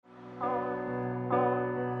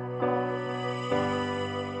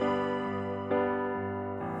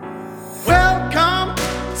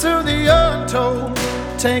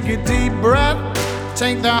take a deep breath,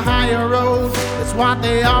 take the higher road. That's what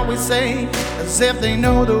they always say, as if they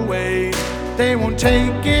know the way. They won't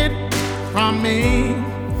take it from me.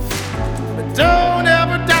 But don't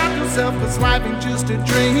ever doubt yourself, 'cause life ain't just a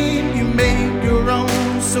dream. You make your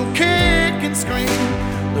own, so kick and scream.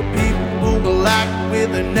 The people will act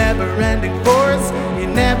with a never-ending force. You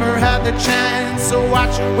never had the chance, so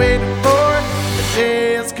what you waiting for? The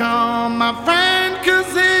day has come, my friend,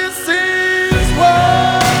 'cause this is war.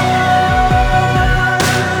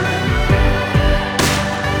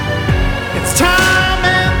 It's time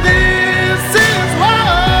and this is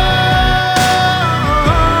war.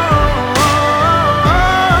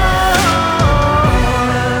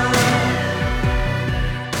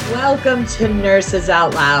 Welcome to Nurses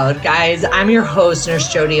Out Loud, guys. I'm your host,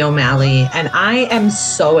 Nurse Jodi O'Malley, and I am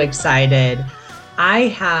so excited. I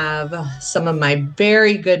have some of my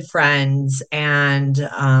very good friends and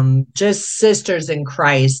just sisters in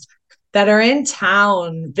Christ that are in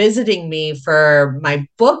town visiting me for my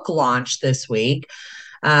book launch this week.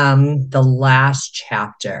 The last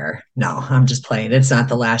chapter. No, I'm just playing. It's not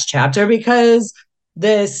the last chapter because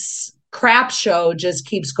this crap show just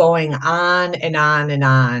keeps going on and on and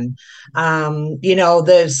on.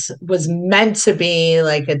 This was meant to be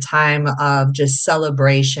like a time of just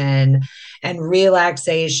celebration and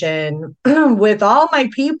relaxation with all my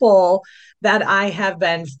people that I have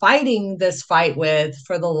been fighting this fight with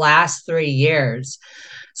for the last 3 years.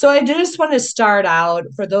 So I just want to start out,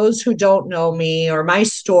 for those who don't know me or my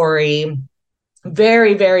story,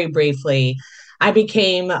 very, very briefly. I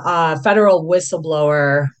became a federal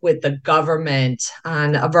whistleblower with the government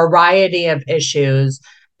on a variety of issues,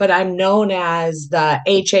 but I'm known as the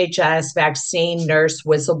HHS vaccine nurse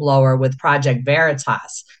whistleblower with Project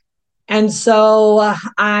Veritas. And so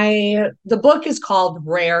the book is called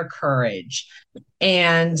Rare Courage.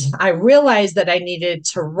 And I realized that I needed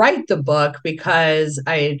to write the book because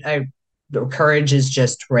courage is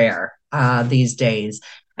just rare these days.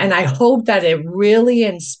 And I hope that it really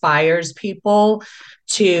inspires people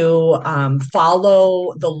to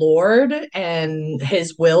follow the Lord and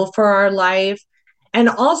his will for our life, and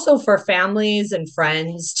also for families and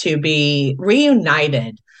friends to be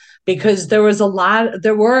reunited, because there were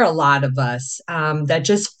a lot of us that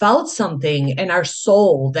just felt something in our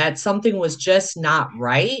soul, that something was just not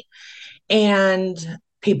right. And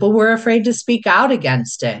people were afraid to speak out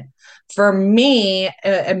against it. For me,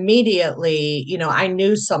 immediately, I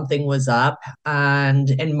knew something was up, and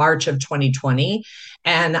in March of 2020,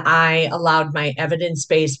 and I allowed my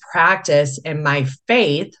evidence-based practice and my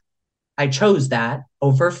faith, I chose that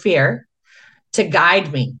over fear, to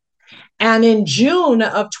guide me. And in June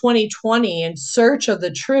of 2020, in search of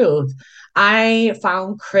the truth, I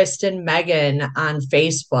found Kristen Megan on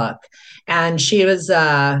Facebook, and she is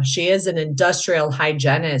an industrial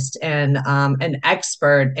hygienist and an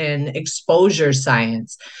expert in exposure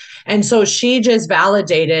science. And so she just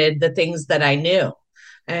validated the things that I knew.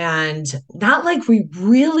 And not like we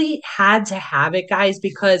really had to have it, guys,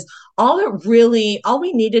 because all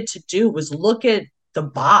we needed to do was look at the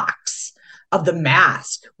box of the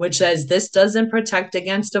mask, which says this doesn't protect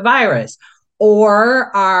against a virus,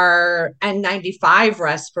 or our N95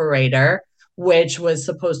 respirator, which was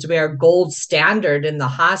supposed to be our gold standard in the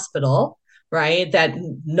hospital, right? That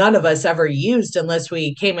none of us ever used unless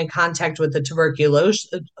we came in contact with a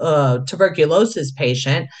tuberculosis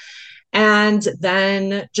patient. And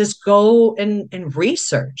then just go and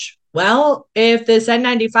research. Well, if this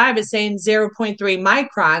N95 is saying 0.3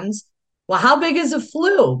 microns, well, how big is a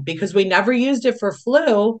flu? Because we never used it for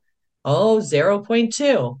flu. Oh,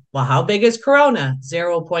 0.2. Well, how big is corona?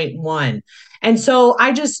 0.1. And so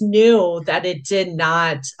I just knew that it did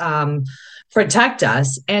not protect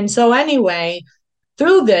us. And so anyway,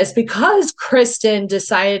 through this, because Kristen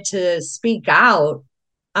decided to speak out,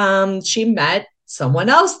 she met someone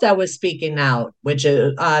else that was speaking out, which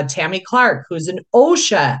is Tammy Clark, who's an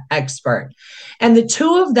OSHA expert. And the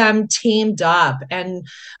two of them teamed up and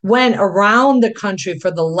went around the country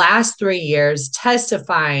for the last 3 years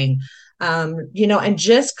testifying, and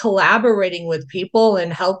just collaborating with people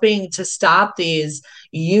and helping to stop these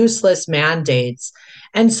useless mandates.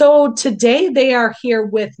 And so today they are here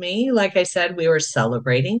with me. Like I said, we were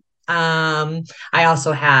celebrating. I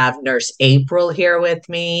also have Nurse April here with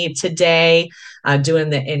me today, doing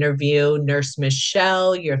the interview, Nurse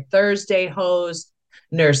Michelle, your Thursday host,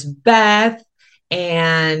 Nurse Beth,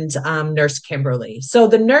 and Nurse Kimberly. So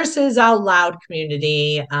the Nurses Out Loud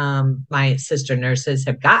community, my sister nurses,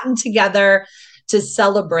 have gotten together to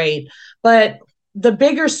celebrate. But the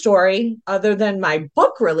bigger story, other than my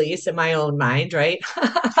book release in my own mind, right,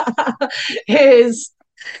 is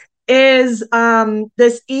is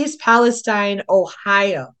this East Palestine,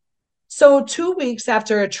 Ohio. So 2 weeks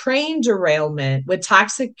after a train derailment with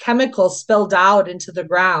toxic chemicals spilled out into the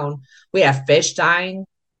ground, we have fish dying,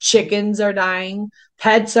 chickens are dying,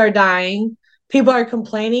 pets are dying. People are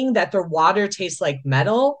complaining that their water tastes like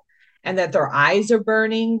metal and that their eyes are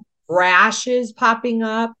burning, rashes popping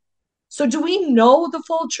up. So do we know the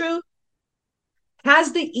full truth?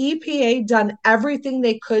 Has the EPA done everything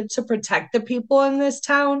they could to protect the people in this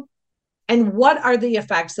town? And what are the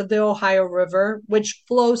effects of the Ohio River, which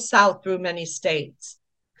flows south through many states?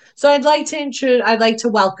 So I'd like to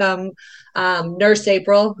welcome Nurse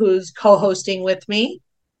April, who's co-hosting with me.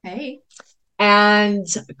 Hey. And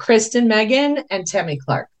Kristen, Megan, and Tammy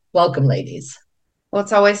Clark. Welcome, ladies. Well,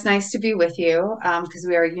 it's always nice to be with you because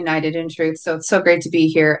we are united in truth. So it's so great to be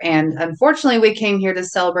here. And unfortunately, we came here to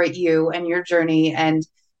celebrate you and your journey and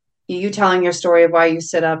you telling your story of why you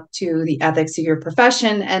stood up to the ethics of your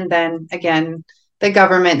profession. And then again, the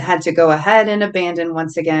government had to go ahead and abandon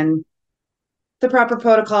once again the proper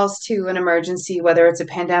protocols to an emergency, whether it's a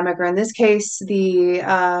pandemic or in this case,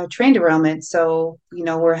 the train derailment. So,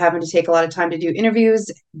 we're having to take a lot of time to do interviews,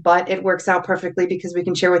 but it works out perfectly because we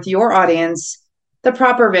can share with your audience the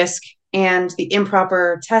proper risk and the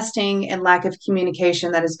improper testing and lack of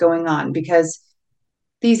communication that is going on, because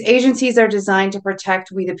these agencies are designed to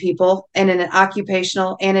protect we the people and in an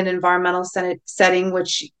occupational and an environmental setting,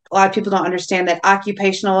 which a lot of people don't understand that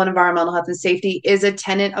occupational and environmental health and safety is a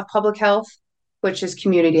tenet of public health, which is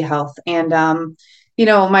community health. And,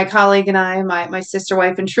 my colleague and I, my sister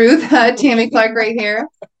wife in truth, Tammy Clark right here,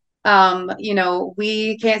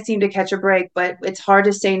 we can't seem to catch a break, but it's hard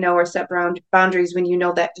to say no or set boundaries when you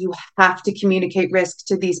know that you have to communicate risk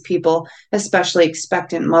to these people, especially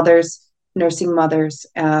expectant mothers, nursing mothers.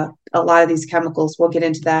 A lot of these chemicals, we'll get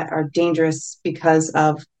into that, are dangerous because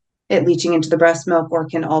of it leaching into the breast milk or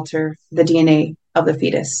can alter the DNA of the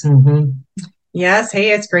fetus. Mm-hmm. Yes.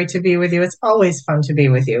 Hey, it's great to be with you. It's always fun to be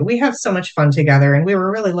with you. We have so much fun together, and we were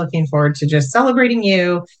really looking forward to just celebrating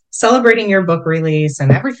you, celebrating your book release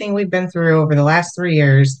and everything we've been through over the last 3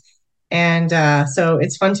 years. And so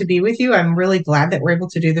it's fun to be with you. I'm really glad that we're able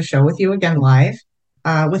to do the show with you again live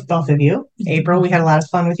with both of you. April, we had a lot of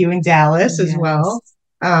fun with you in Dallas as well.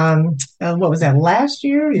 What was that, last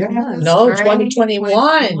year? Yeah. No, right.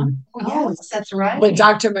 2021. Oh, yes, that's right. With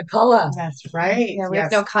Dr. McCullough. That's right. Yeah, we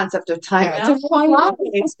have no concept of time. Yeah.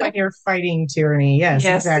 It's when you're fighting tyranny. Yes,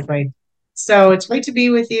 exactly. So it's great to be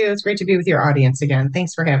with you. It's great to be with your audience again.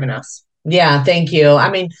 Thanks for having us. Yeah, thank you.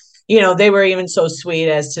 I mean, they were even so sweet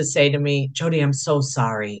as to say to me, Jodi, I'm so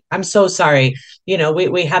sorry. I'm so sorry.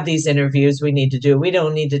 We have these interviews we need to do. We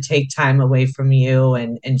don't need to take time away from you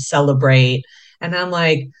and celebrate. And I'm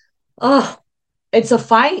like, oh, it's a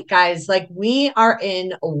fight, guys. Like, we are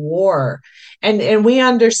in a war and we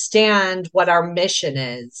understand what our mission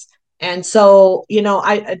is. And so,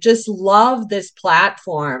 I just love this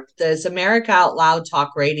platform, this America Out Loud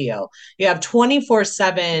Talk Radio. You have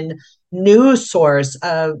 24/7 news source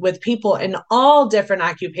with people in all different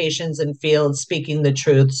occupations and fields speaking the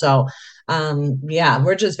truth. So,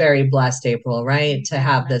 we're just very blessed, April, right, to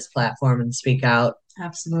have this platform and speak out.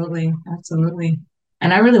 Absolutely. Absolutely.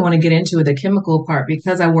 And I really want to get into the chemical part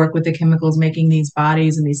because I work with the chemicals making these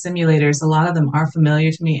bodies and these simulators. A lot of them are familiar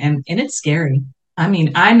to me and it's scary. I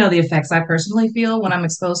mean, I know the effects I personally feel when I'm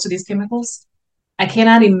exposed to these chemicals. I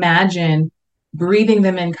cannot imagine breathing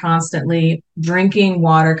them in constantly, drinking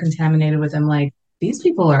water contaminated with them. Like, these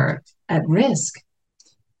people are at risk.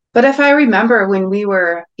 But if I remember when we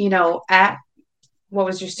were, at what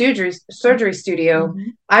was your surgery studio,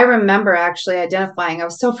 mm-hmm. I remember actually identifying. I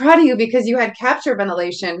was so proud of you because you had capture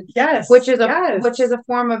ventilation, yes, which is a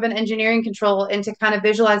form of an engineering control. And to kind of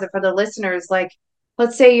visualize it for the listeners, like,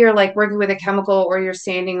 let's say you're like working with a chemical or you're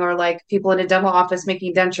standing or like people in a dental office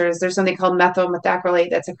making dentures. There's something called methyl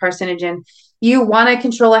methacrylate that's a carcinogen. You want to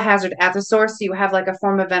control a hazard at the source. So you have like a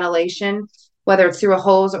form of ventilation, whether it's through a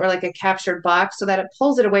hose or like a captured box, so that it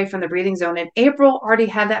pulls it away from the breathing zone. And April already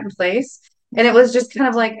had that in place. And it was just kind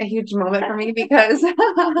of like a huge moment for me because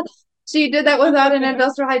she did that without an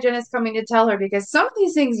industrial hygienist coming to tell her, because some of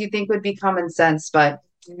these things you think would be common sense, but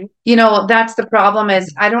that's the problem.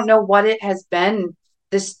 Is I don't know what it has been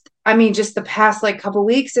just the past like couple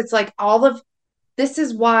weeks. It's like all of this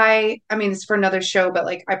is why, it's for another show, but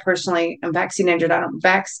like I personally am vaccine injured. I don't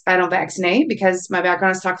vaccinate because my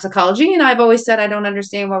background is toxicology. And I've always said, I don't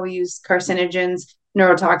understand why we use carcinogens,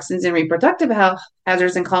 neurotoxins, and reproductive health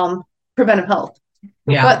hazards and call them preventive health.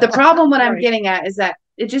 Yeah. But the problem, what I'm getting at, is that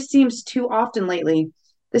it just seems too often lately,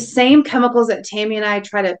 the same chemicals that Tammy and I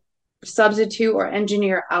try to substitute or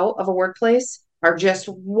engineer out of a workplace are just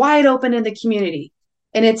wide open in the community.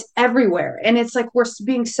 and it's everywhere. And it's like we're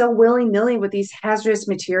being so willy-nilly with these hazardous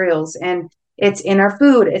materials, and it's in our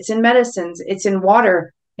food, it's in medicines, it's in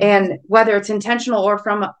water. And whether it's intentional or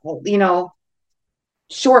from,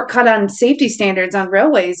 shortcut on safety standards on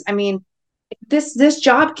railways, I mean, this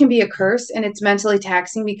job can be a curse, and it's mentally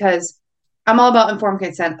taxing because I'm all about informed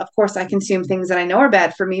consent. Of course, I consume things that I know are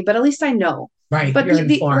bad for me, but at least I know. Right. But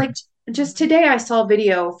like just today, I saw a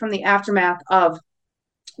video from the aftermath of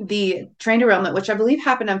the train derailment, which I believe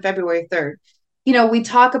happened on February 3rd. We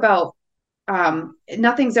talk about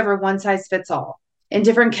nothing's ever one size fits all. And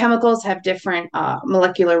different chemicals have different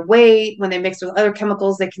molecular weight. When they mix with other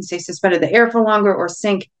chemicals, they can stay suspended in the air for longer or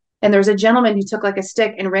sink. And there's a gentleman who took like a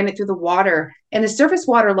stick and ran it through the water, and the surface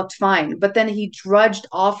water looked fine, but then he drudged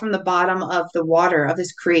all from the bottom of the water of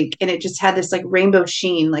this creek, and it just had this like rainbow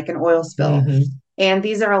sheen, like an oil spill. Mm-hmm. And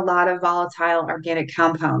these are a lot of volatile organic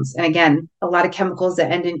compounds. And again, a lot of chemicals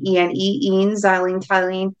that end in ene, xylene,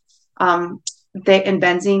 toluene, and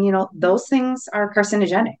benzene, those things are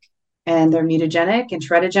carcinogenic, and they're mutagenic and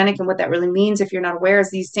teratogenic. And what that really means, if you're not aware,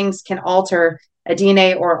 is these things can alter a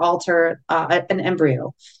DNA or alter an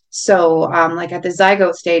embryo. So like at the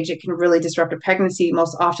zygote stage, it can really disrupt a pregnancy.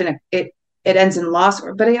 Most often it ends in loss,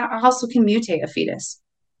 but it also can mutate a fetus.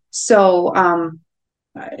 So,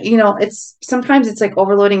 sometimes it's like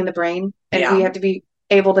overloading the brain, and we have to be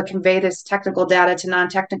able to convey this technical data to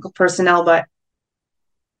non-technical personnel. But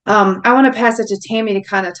I want to pass it to Tammy to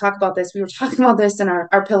kind of talk about this. We were talking about this in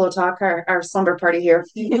our pillow talk, our slumber party here.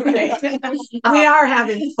 We are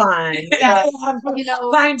having fun. Yeah.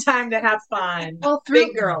 Find time to have fun. Well,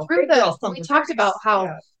 we talked about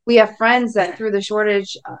how we have friends that through the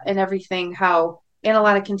shortage and everything, how in a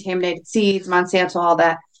lot of contaminated seeds, Monsanto, all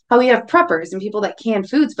that, how we have preppers and people that can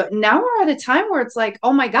foods. But now we're at a time where it's like,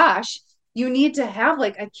 oh my gosh, you need to have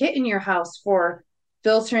like a kit in your house for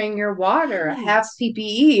filtering your water, have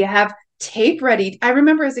PPE, have tape ready. I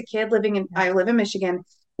remember as a kid I live in Michigan,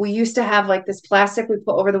 we used to have like this plastic we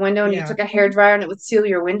put over the window, and you took a hairdryer and it would seal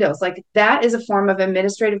your windows. Like that is a form of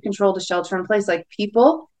administrative control to shelter in place. Like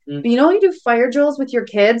people, you do fire drills with your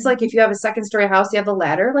kids. Like if you have a second story house, you have a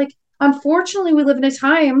ladder. Like unfortunately, we live in a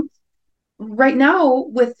time right now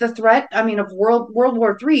with the threat, of World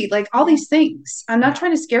War III, like all these things. I'm not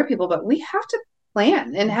trying to scare people, but we have to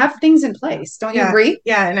plan and have things in place. Don't you agree?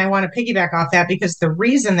 Yeah. And I want to piggyback off that, because the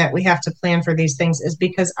reason that we have to plan for these things is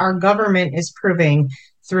because our government is proving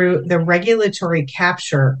through the regulatory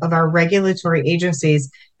capture of our regulatory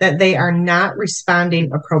agencies that they are not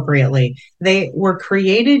responding appropriately. They were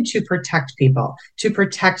created to protect people, to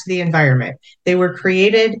protect the environment. They were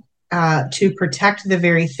created to protect the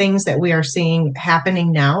very things that we are seeing happening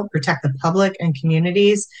now, protect the public and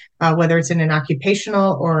communities, whether it's in an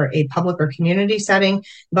occupational or a public or community setting.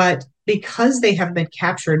 But because they have been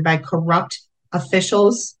captured by corrupt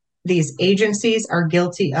officials, these agencies are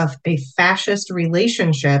guilty of a fascist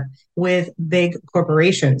relationship with big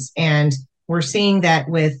corporations. And we're seeing that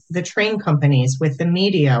with the train companies, with the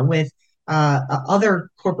media, with other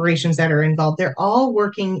corporations that are involved. They're all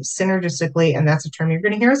working synergistically, and that's a term you're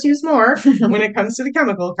going to hear us use more when it comes to the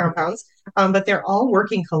chemical compounds, but they're all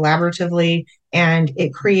working collaboratively, and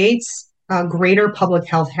it creates a greater public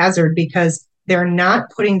health hazard because they're not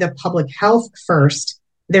putting the public health first.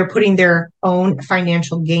 They're putting their own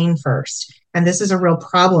financial gain first. And this is a real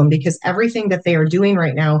problem because everything that they are doing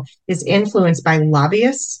right now is influenced by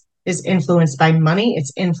lobbyists, is influenced by money.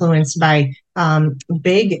 It's influenced by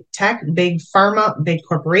big tech, big pharma, big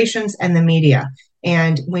corporations, and the media.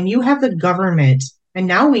 And when you have the government, and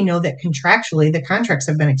now we know that contractually, the contracts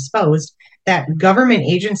have been exposed, that government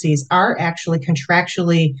agencies are actually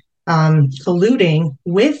contractually colluding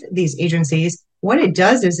with these agencies. What it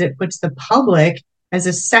does is it puts the public as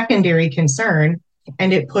a secondary concern,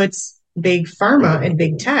 and it puts big pharma and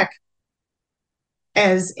big tech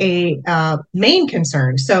as a main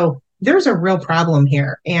concern. So there's a real problem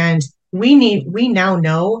here. And we now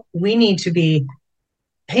know we need to be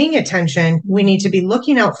paying attention. We need to be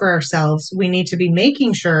looking out for ourselves. We need to be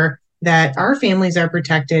making sure that our families are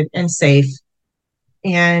protected and safe.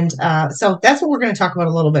 And so that's what we're going to talk about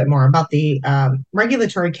a little bit more about the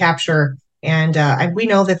regulatory capture. And we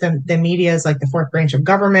know that the media is like the fourth branch of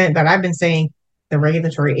government, but I've been saying the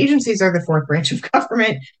regulatory agencies are the fourth branch of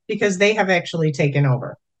government because they have actually taken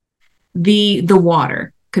over. The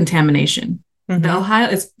water contamination.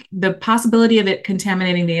 Mm-hmm. The possibility of it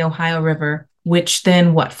contaminating the Ohio River, which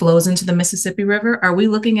then flows into the Mississippi River. Are we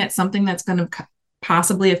looking at something that's going to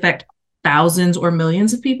possibly affect thousands or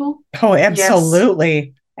millions of people? Oh, absolutely.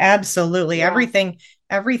 Yes. Absolutely. Yeah.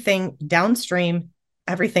 Everything downstream,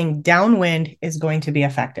 everything downwind is going to be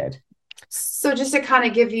affected. So just to kind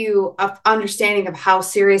of give you an understanding of how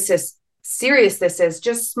serious this is,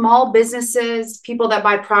 just small businesses, people that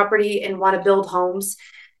buy property and want to build homes,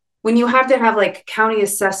 when you have to have like county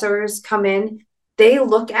assessors come in, they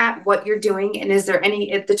look at what you're doing and is there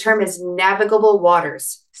any, the term is navigable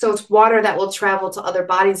waters. So it's water that will travel to other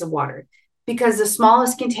bodies of water, because the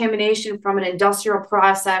smallest contamination from an industrial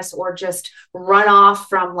process or just runoff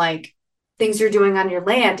from like things you're doing on your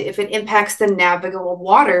land, if it impacts the navigable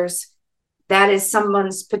waters, that is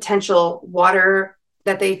someone's potential water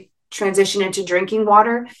that they transition into drinking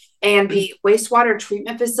water. And the wastewater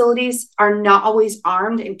treatment facilities are not always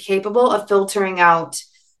armed and capable of filtering out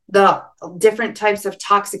the different types of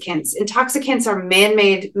toxicants. Intoxicants are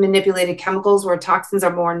man-made manipulated chemicals, where toxins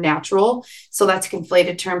are more natural. So that's a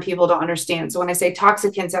conflated term people don't understand. So when I say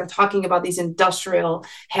toxicants, I'm talking about these industrial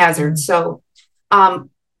hazards. So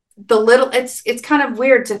it's kind of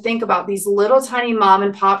weird to think about these little tiny mom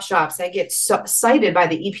and pop shops that get cited by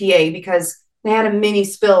the EPA because they had a mini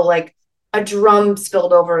spill, like a drum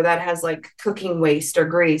spilled over that has like cooking waste or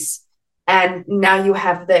grease. And now you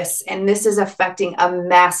have this, and this is affecting a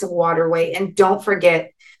massive waterway. And don't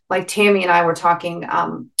forget, like Tammy and I were talking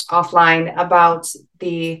offline about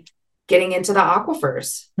the getting into the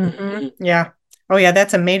aquifers. Mm-hmm. Yeah. Oh yeah.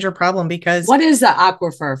 That's a major problem because what is the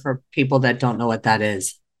aquifer for people that don't know what that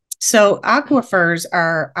is? So aquifers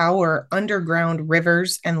are our underground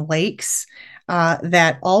rivers and lakes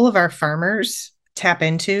that all of our farmers tap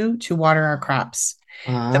into to water our crops.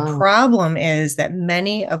 The problem is that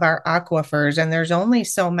many of our aquifers, and there's only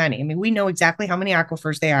so many. I mean, we know exactly how many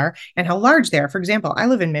aquifers they are and how large they are. For example, I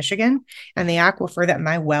live in Michigan, and the aquifer that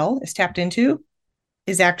my well is tapped into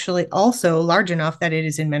is actually also large enough that it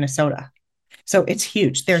is in Minnesota. So it's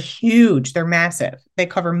huge. They're huge. They're massive. They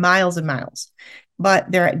cover miles and miles,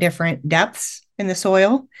 but they're at different depths in the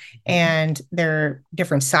soil and they're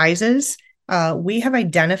different sizes. We have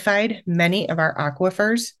identified many of our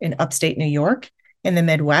aquifers in upstate New York, in the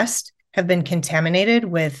Midwest, have been contaminated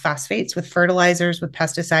with phosphates, with fertilizers, with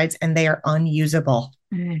pesticides, and they are unusable.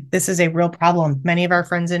 This is a real problem. Many of our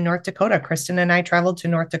friends in North Dakota, Kristen and I traveled to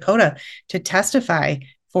North Dakota to testify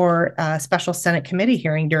for a special Senate committee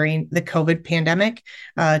hearing during the COVID pandemic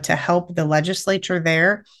to help the legislature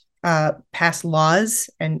there pass laws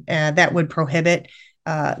and that would prohibit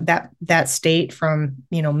that state from,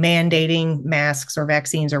 mandating masks or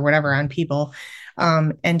vaccines or whatever on people.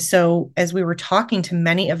 And so as we were talking to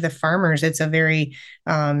many of the farmers, it's a very,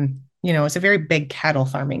 it's a very big cattle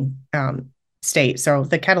farming state. So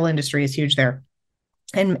the cattle industry is huge there.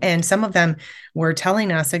 And some of them were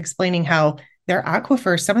telling us, explaining how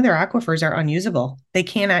some of their aquifers are unusable. They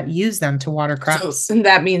cannot use them to water crops. So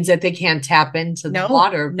that means that they can't tap into the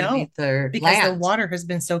water beneath their because land. the water has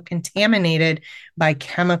been so contaminated by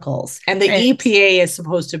chemicals. And the EPA is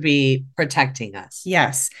supposed to be protecting us.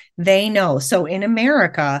 Yes, they know. So in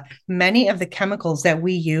America, many of the chemicals that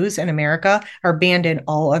we use in America are banned in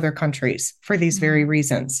all other countries for these very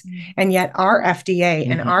reasons. And yet our FDA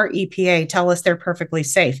and our EPA tell us they're perfectly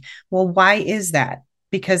safe. Well, why is that?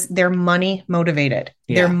 Because they're money motivated.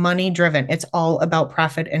 They're money driven. It's all about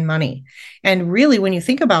profit and money. And really, when you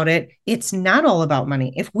think about it, it's not all about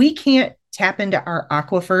money. If we can't tap into our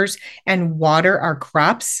aquifers and water our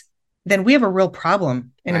crops, then we have a real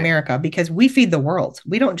problem in America, because we feed the world.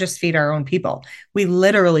 We don't just feed our own people. We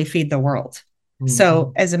literally feed the world.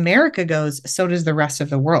 So as America goes, so does the rest of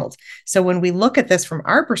the world. So when we look at this from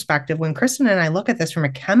our perspective, when Kristen and I look at this from a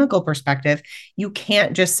chemical perspective, you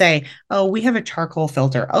can't just say, oh, we have a charcoal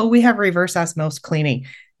filter. Oh, we have reverse osmosis cleaning.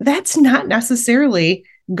 That's not necessarily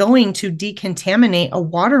going to decontaminate a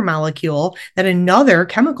water molecule that another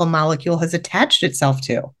chemical molecule has attached itself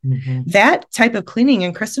to. That type of cleaning,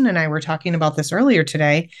 and Kristen and I were talking about this earlier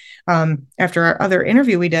today, after our other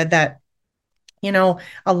interview we did, that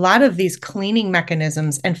a lot of these cleaning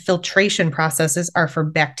mechanisms and filtration processes are for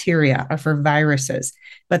bacteria, are for viruses,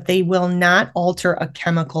 but they will not alter a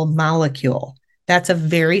chemical molecule. That's a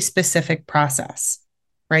very specific process,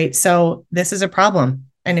 right? So this is a problem.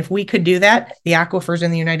 And if we could do that, the aquifers in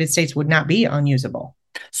the United States would not be unusable.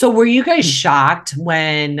 So were you guys shocked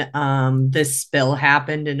when this spill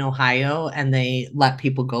happened in Ohio and they let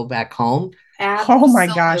people go back home? Absolutely. Oh my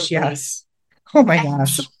gosh, yes. Oh my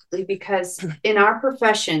gosh. Because in our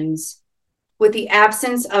professions, with the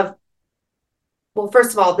absence of, well,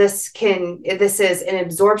 first of all, this is an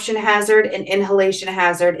absorption hazard, an inhalation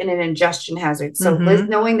hazard, and an ingestion hazard. So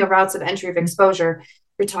knowing the routes of entry of exposure,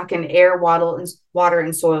 you're talking air, water,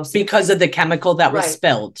 and soil. Because of the chemical that was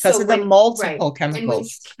spilled. Because of the multiple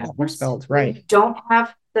chemicals that were spilled, right. You don't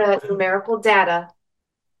have the numerical data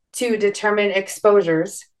to determine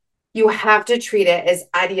exposures. you have to treat it as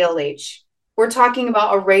IDLH. We're talking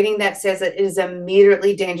about a rating that says it is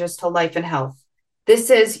immediately dangerous to life and health. This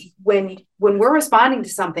is when we're responding to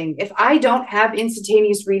something. If I don't have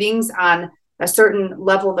instantaneous readings on a certain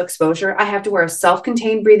level of exposure, I have to wear a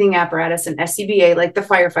self-contained breathing apparatus, an SCBA, like the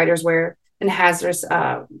firefighters wear in hazardous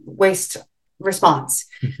waste response.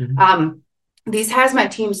 These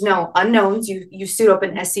hazmat teams know unknowns. You suit up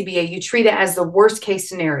an SCBA, you treat it as the worst case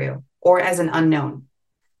scenario or as an unknown.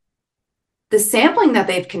 The sampling that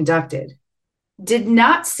they've conducted did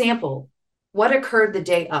not sample what occurred the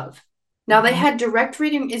day of. Now, they had direct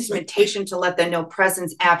reading instrumentation to let them know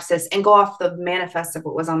presence, abscess, and go off the manifest of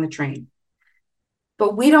what was on the train.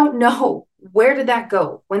 But we don't know, where did that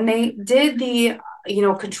go? When they did the,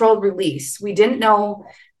 controlled release, we didn't know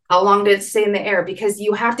how long did it stay in the air, because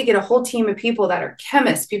you have to get a whole team of people that are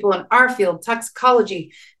chemists, people in our field,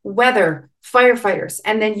 toxicology, weather, firefighters,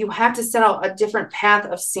 and then you have to set out a different path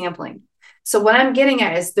of sampling. So what I'm getting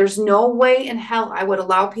at is there's no way in hell I would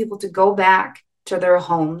allow people to go back to their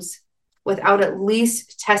homes without at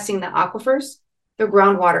least testing the aquifers, the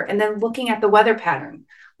groundwater, and then looking at the weather pattern.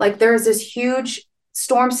 Like there's this huge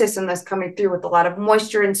storm system that's coming through with a lot of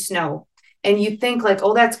moisture and snow. And you think like,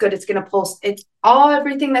 oh, that's good. It's going to pulse.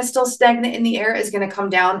 Everything that's still stagnant in the air is going to come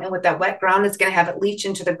down. And with that wet ground, it's going to have it leach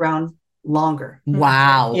into the ground longer.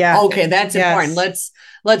 Wow. Yeah. Okay. That's important.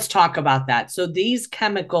 Let's talk about that. So these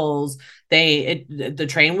chemicals, the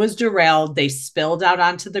train was derailed. They spilled out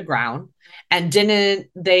onto the ground, and didn't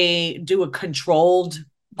they do a controlled,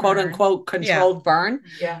 quote unquote, controlled burn?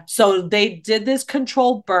 Yeah. So they did this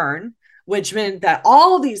controlled burn, which meant that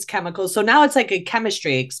all of these chemicals, so now it's like a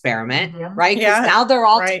chemistry experiment, right? Because now they're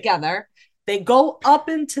all together. They go up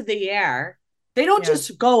into the air. They don't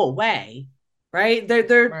just go away, right?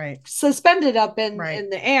 They're suspended up in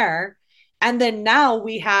the air. And then now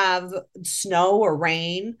we have snow or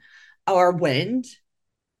rain or wind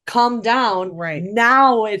come down. Right.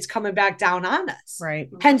 Now it's coming back down on us. Right.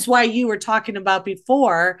 Hence why you were talking about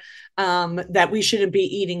before that we shouldn't be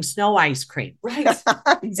eating snow ice cream. Right.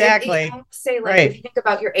 Exactly. I say, if you think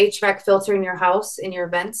about your HVAC filter in your house, in your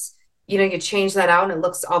vents, you change that out and it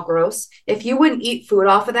looks all gross. If you wouldn't eat food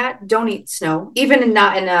off of that, don't eat snow, even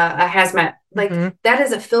not in a hazmat. That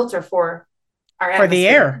is a filter for our atmosphere. For the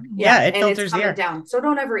air. Yeah, it and filters it's the coming air down. So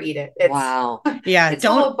don't ever eat it. Wow. Yeah, it's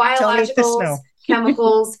full of biologicals,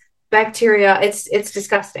 chemicals, bacteria. It's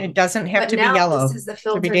disgusting. It doesn't have to be now yellow. This is the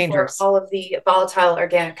filter to be for dangerous. all of the volatile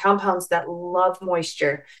organic compounds that love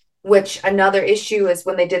moisture. Which another issue is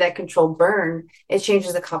when they did that controlled burn, it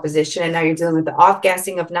changes the composition, and now you're dealing with the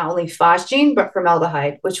off-gassing of not only phosgene but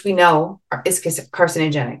formaldehyde, which we know is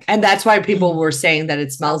carcinogenic. And that's why people were saying that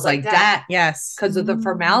it smells like that. Yes, because of the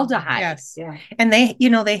formaldehyde. Yes, yeah. And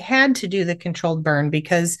they had to do the controlled burn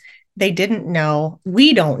because they didn't know.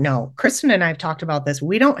 We don't know. Kristen and I have talked about this.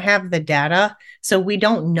 We don't have the data, so we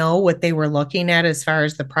don't know what they were looking at as far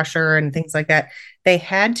as the pressure and things like that. They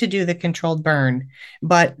had to do the controlled burn,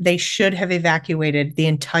 but they should have evacuated the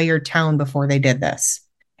entire town before they did this.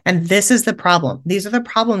 And this is the problem. These are the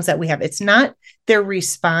problems that we have. It's not their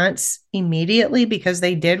response immediately, because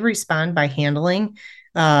they did respond by handling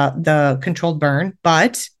the controlled burn,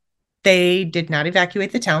 but they did not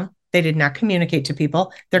evacuate the town. They did not communicate to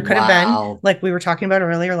people. There could have been, like we were talking about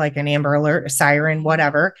earlier, like an Amber Alert, a siren,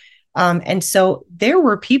 whatever. And so there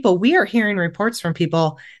were people, we are hearing reports from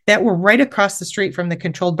people that were right across the street from the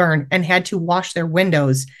controlled burn and had to wash their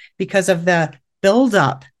windows because of the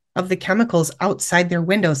buildup of the chemicals outside their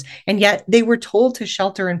windows. And yet they were told to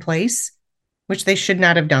shelter in place, which they should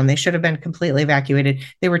not have done. They should have been completely evacuated.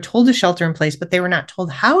 They were told to shelter in place, but they were not told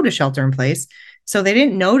how to shelter in place. So they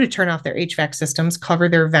didn't know to turn off their HVAC systems, cover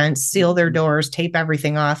their vents, seal their doors, tape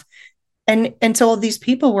everything off. And so these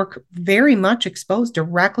people were very much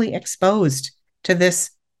directly exposed to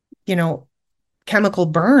this, chemical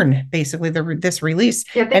burn, basically this release.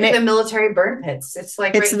 Yeah, think of the military burn pits. It's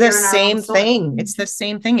like it's the same thing. It's the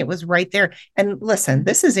same thing. It was right there. And listen,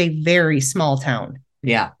 this is a very small town.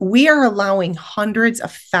 Yeah. We are allowing hundreds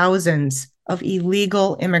of thousands of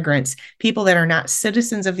illegal immigrants, people that are not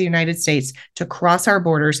citizens of the United States, to cross our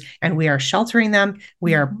borders, and we are sheltering them.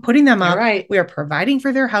 We are putting them up. Right. We are providing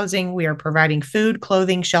for their housing. We are providing food,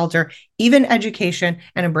 clothing, shelter, even education,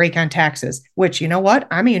 and a break on taxes, which, you know what?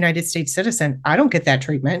 I'm a United States citizen. I don't get that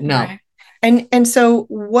treatment. No. Right. And so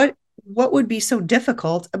what would be so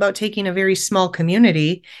difficult about taking a very small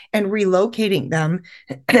community and relocating them,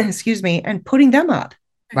 and putting them up?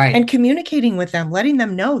 Right. And communicating with them, letting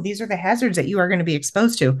them know these are the hazards that you are going to be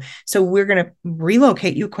exposed to. So we're going to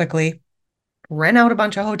relocate you quickly, rent out a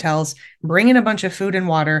bunch of hotels, bring in a bunch of food and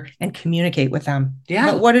water, and communicate with them. Yeah.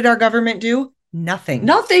 But what did our government do? Nothing.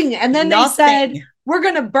 And then they said, we're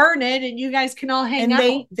going to burn it and you guys can all hang out.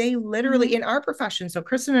 And they literally, in our profession, so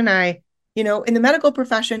Kristen and I, in the medical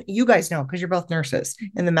profession, you guys know, because you're both nurses.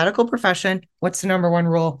 In the medical profession, what's the number one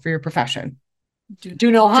rule for your profession?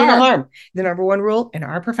 Do no harm. Do no harm. The number one rule in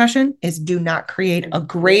our profession is do not create a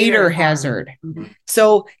greater hazard. Mm-hmm.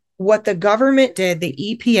 So what the government did, the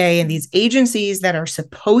EPA and these agencies that are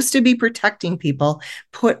supposed to be protecting people,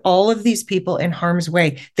 put all of these people in harm's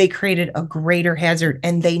way. They created a greater hazard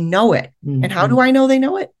and they know it. Mm-hmm. And how do I know they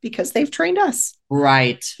know it? Because they've trained us.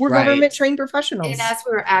 Right. We're government trained professionals. And as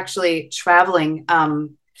we were actually traveling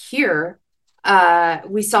here,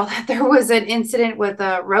 we saw that there was an incident with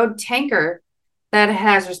a road tanker that had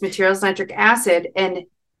hazardous materials, nitric acid, and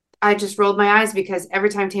I just rolled my eyes because every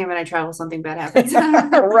time Tam and I travel, something bad happens.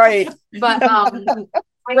 Right. But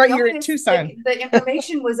right here in Tucson. The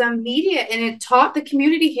information was immediate, and it taught the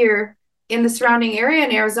community here in the surrounding area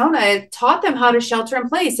in Arizona. It taught them how to shelter in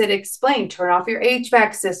place. It explained, turn off your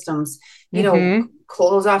HVAC systems,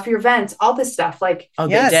 close off your vents, all this stuff. Like,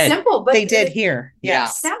 simple, but they did here.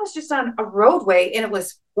 Yes. That was just on a roadway, and it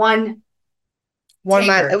was one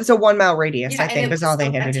mile. It was a 1 mile radius, I think, was all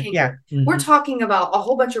they had to do. Yeah. Mm-hmm. We're talking about a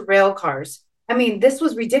whole bunch of rail cars. I mean, this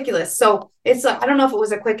was ridiculous. So it's like, I don't know if it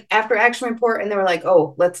was a quick after action report and they were like,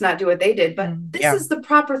 oh, let's not do what they did. But this is the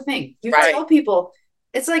proper thing. You tell people,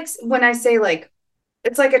 it's like when I say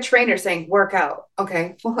it's like a trainer saying, work out.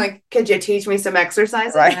 Okay. Well, could you teach me some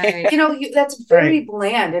exercise? Right. That's very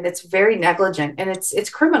bland and it's very negligent and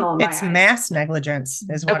it's criminal. It's mass negligence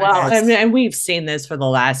is what it is. And we've seen this for the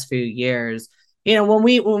last few years. When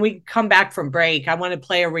we come back from break, I want to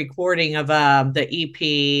play a recording of the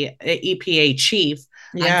EPA chief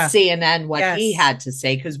on CNN, what he had to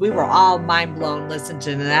say, because we were all mind blown listening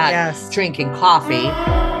to that, drinking coffee.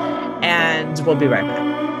 And we'll be right back.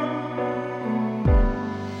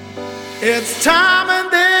 It's time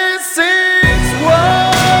and this is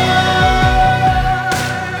war.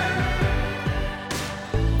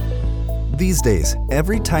 These days,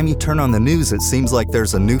 every time you turn on the news, it seems like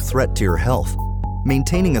there's a new threat to your health.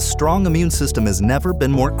 Maintaining a strong immune system has never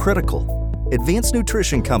been more critical. Advanced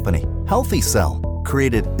nutrition company, Healthy Cell,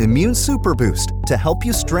 created Immune Super Boost to help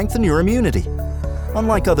you strengthen your immunity.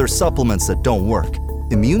 Unlike other supplements that don't work,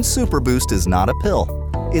 Immune Super Boost is not a pill.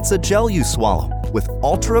 It's a gel you swallow with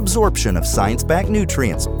ultra absorption of science-backed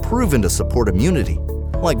nutrients proven to support immunity,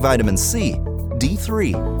 like vitamin C,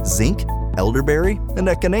 D3, zinc, elderberry, and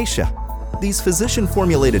echinacea. These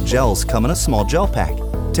physician-formulated gels come in a small gel pack.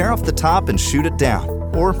 Tear off the top and shoot it down,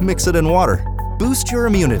 or mix it in water. Boost your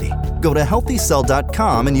immunity. Go to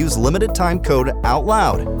healthycell.com and use limited time code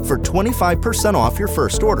OUTLOUD for 25% off your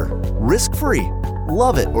first order. Risk-free.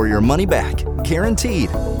 Love it or your money back. Guaranteed.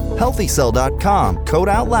 Healthycell.com, code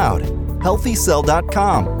OUTLOUD.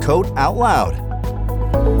 Healthycell.com, code OUTLOUD.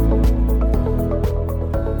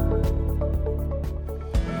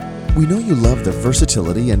 We know you love the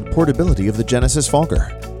versatility and portability of the Genesis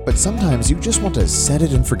Fogger, but sometimes you just want to set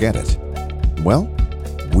it and forget it. Well,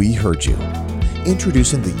 we heard you.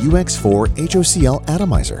 Introducing the UX4 HOCL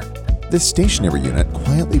Atomizer. This stationary unit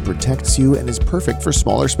quietly protects you and is perfect for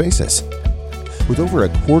smaller spaces. With over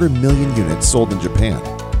 250,000 units sold in Japan,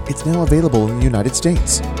 it's now available in the United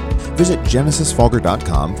States. Visit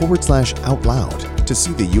genesisfogger.com/outloud to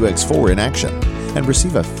see the UX4 in action and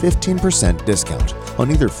receive a 15% discount on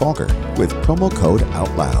either Fogger with promo code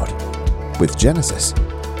OUTLOUD. With Genesis,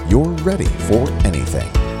 you're ready for anything.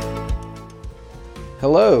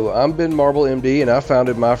 Hello, I'm Ben Marble, MD, and I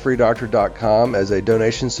founded MyFreeDoctor.com as a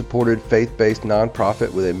donation-supported, faith-based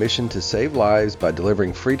nonprofit with a mission to save lives by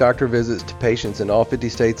delivering free doctor visits to patients in all 50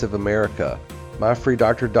 states of America.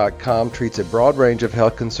 MyFreeDoctor.com treats a broad range of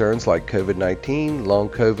health concerns like COVID-19, long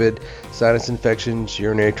COVID, sinus infections,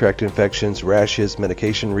 urinary tract infections, rashes,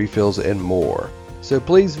 medication refills, and more. So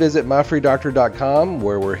please visit MyFreeDoctor.com,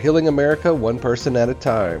 where we're healing America one person at a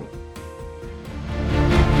time.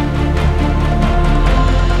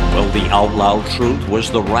 Well, the Out Loud Truth was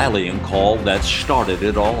the rallying call that started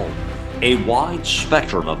it all. A wide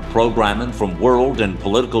spectrum of programming from world and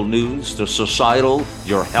political news to societal,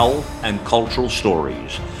 your health, and cultural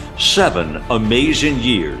stories. 7 amazing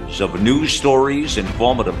years of news stories,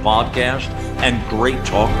 informative podcasts, and great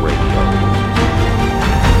talk radio.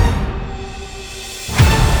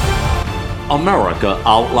 America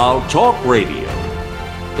Out Loud Talk Radio.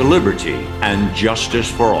 The liberty and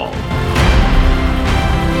justice for all.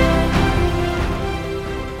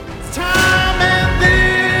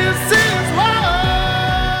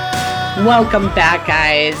 Welcome back,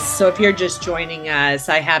 guys. So if you're just joining us,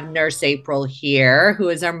 I have Nurse April here, who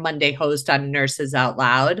is our Monday host on Nurses Out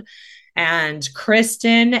Loud. And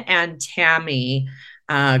Kristen Megan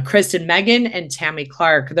and Tammy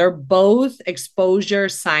Clark, they're both exposure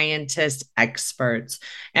scientist experts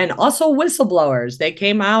and also whistleblowers. They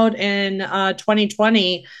came out in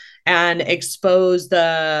 2020 and exposed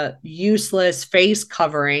the useless face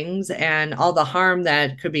coverings and all the harm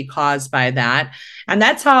that could be caused by that. And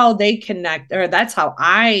that's how they connect, or that's how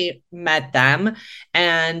I met them.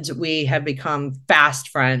 And we have become fast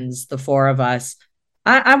friends, the four of us.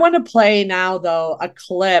 I want to play now, though, a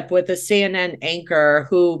clip with a CNN anchor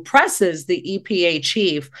who presses the EPA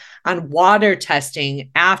chief on water testing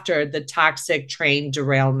after the toxic train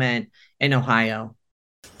derailment in Ohio.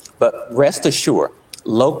 But rest assured,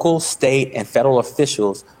 local, state, and federal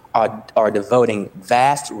officials are devoting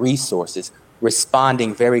vast resources,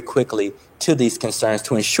 responding very quickly to these concerns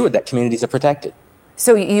to ensure that communities are protected.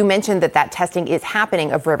 So you mentioned that testing is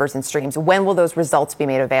happening of rivers and streams. When will those results be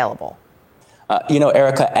made available?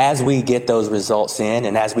 Erica, as we get those results in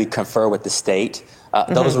and as we confer with the state,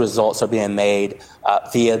 those results are being made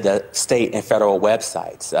via the state and federal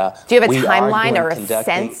websites. Do you have a timeline or a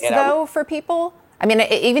sense, though, for people? I mean,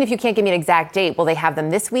 even if you can't give me an exact date, will they have them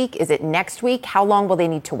this week? Is it next week? How long will they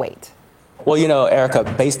need to wait? Well, Erica,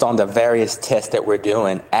 based on the various tests that we're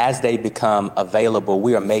doing, as they become available,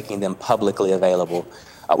 we are making them publicly available.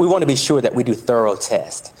 We want to be sure that we do thorough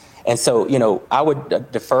tests. And so, I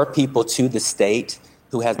would defer people to the state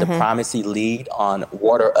who has the primacy lead on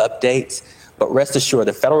water updates. But rest assured,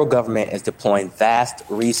 the federal government is deploying vast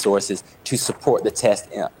resources to support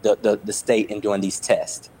the state in doing these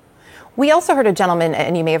tests. We also heard a gentleman,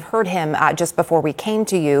 and you may have heard him just before we came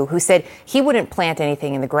to you, who said he wouldn't plant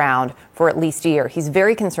anything in the ground for at least a year. He's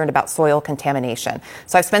very concerned about soil contamination.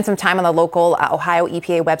 So I've spent some time on the local Ohio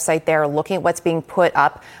EPA website there looking at what's being put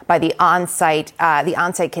up by the on-site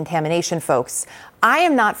contamination folks. I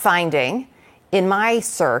am not finding in my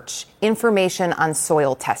search information on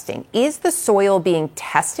soil testing. Is the soil being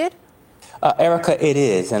tested? Erica, it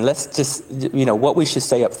is. And let's just, what we should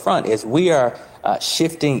say up front is we are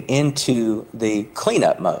shifting into the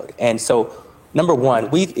cleanup mode. And so, number one,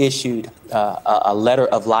 we've issued a letter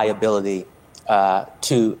of liability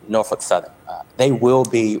to Norfolk Southern. They will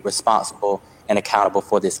be responsible and accountable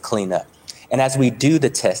for this cleanup. And as we do the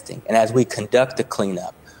testing and as we conduct the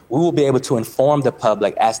cleanup, we will be able to inform the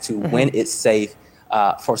public as to when it's safe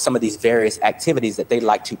for some of these various activities that they'd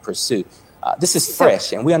like to pursue. This is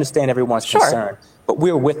fresh, and we understand everyone's concern, but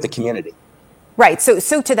we're with the community. Right.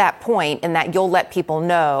 So to that point, in that you'll let people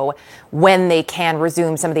know when they can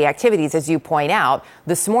resume some of the activities, as you point out.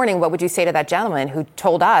 This morning, what would you say to that gentleman who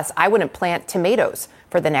told us, I wouldn't plant tomatoes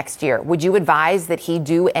for the next year? Would you advise that he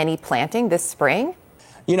do any planting this spring?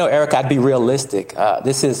 Eric, I'd be realistic.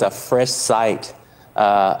 This is a fresh site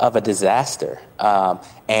of a disaster.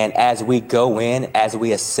 And as we go in, as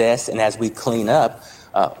we assess, and as we clean up,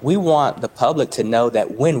 we want the public to know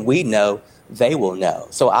that when we know, they will know.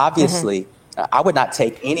 So obviously, I would not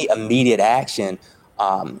take any immediate action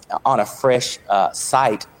on a fresh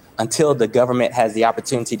site until the government has the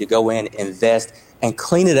opportunity to go in, invest, and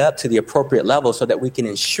clean it up to the appropriate level so that we can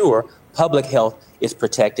ensure public health is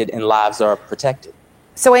protected and lives are protected.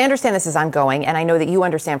 So I understand this is ongoing, and I know that you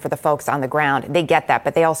understand for the folks on the ground, they get that,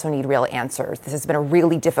 but they also need real answers. This has been a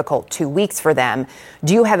really difficult 2 weeks for them.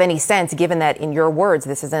 Do you have any sense, given that in your words,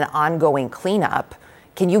 this is an ongoing cleanup,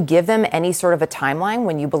 can you give them any sort of a timeline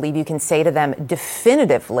when you believe you can say to them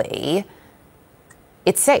definitively,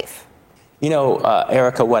 it's safe?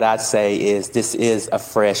 Erica, what I'd say is this is a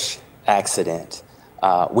fresh accident.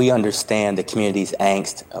 We understand the community's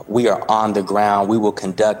angst. We are on the ground. We will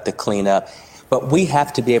conduct the cleanup. But we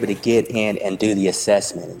have to be able to get in and do the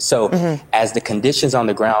assessment. So as the conditions on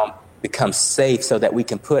the ground become safe so that we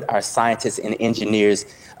can put our scientists and engineers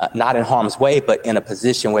not in harm's way, but in a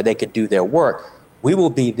position where they could do their work, we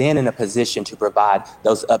will be then in a position to provide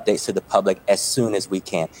those updates to the public as soon as we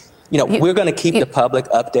can. We're going to keep the public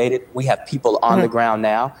updated. We have people on the ground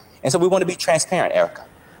now. And so we want to be transparent, Erica.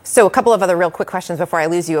 So a couple of other real quick questions before I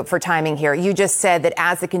lose you for timing here. You just said that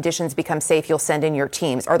as the conditions become safe, you'll send in your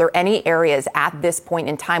teams. Are there any areas at this point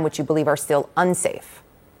in time which you believe are still unsafe?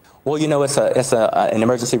 Well, it's an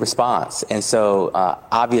emergency response. And so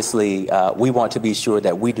obviously we want to be sure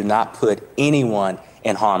that we do not put anyone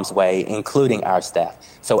in harm's way, including our staff.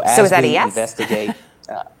 So is that a yes?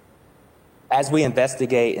 As we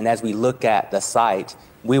investigate and as we look at the site,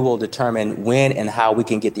 we will determine when and how we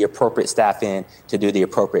can get the appropriate staff in to do the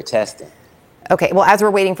appropriate testing. Okay, well, as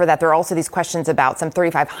we're waiting for that, there are also these questions about some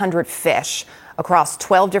 3,500 fish across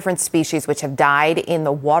 12 different species which have died in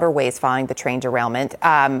the waterways following the train derailment,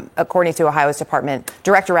 according to Ohio's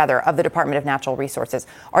director of the Department of Natural Resources.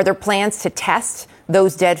 Are there plans to test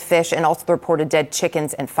those dead fish and also the reported dead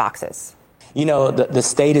chickens and foxes? You know, the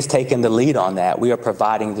state is taking the lead on that. We are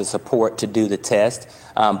providing the support to do the test,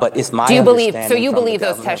 but it's my understanding. So you believe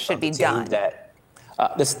those tests should be done?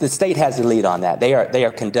 The state has the lead on that. They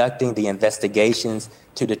are conducting the investigations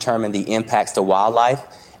to determine the impacts to wildlife,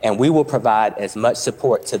 and we will provide as much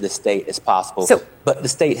support to the state as possible. But the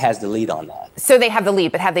state has the lead on that. So they have the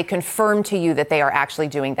lead, but have they confirmed to you that they are actually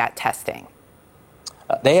doing that testing?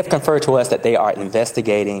 They have confirmed to us that they are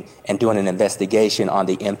investigating and doing an investigation on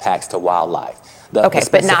the impacts to wildlife. But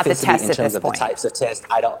not the test at this point. The types of tests,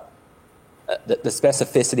 I don't. The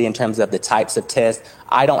specificity in terms of the types of tests,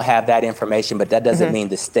 I don't have that information, but that doesn't mean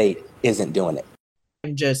the state isn't doing it.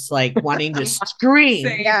 I'm just like wanting to scream.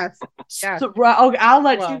 Yes. I'll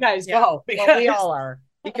let you guys go. Because we all are.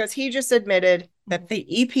 Because he just admitted that the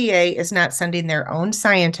EPA is not sending their own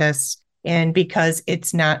scientists in because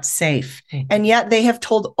it's not safe. And yet they have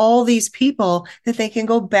told all these people that they can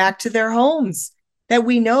go back to their homes, that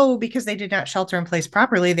we know because they did not shelter in place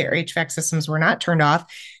properly. Their HVAC systems were not turned off.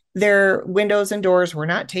 Their windows and doors were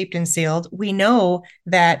not taped and sealed. We know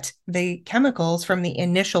that the chemicals from the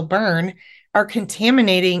initial burn are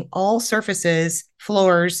contaminating all surfaces,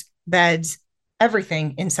 floors, beds,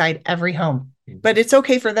 everything inside every home. But it's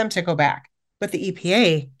okay for them to go back. But the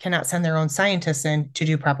EPA cannot send their own scientists in to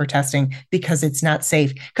do proper testing because it's not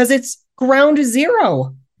safe, because it's ground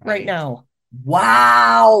zero right now.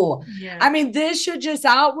 Wow. Yeah. I mean, this should just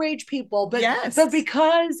outrage people. But, but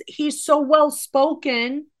because he's so well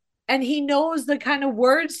spoken and he knows the kind of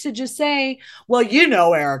words to just say, well, you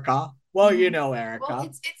know, Erica. Well, you know, Erica. Well,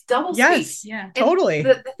 it's double yes, speak. Yeah, totally.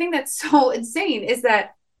 The thing that's so insane is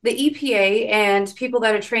that the EPA and people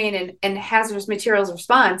that are trained in hazardous materials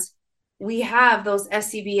response, we have those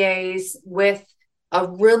SCBAs with a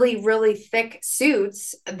really, really thick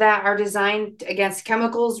suits that are designed against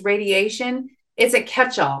chemicals, radiation. It's a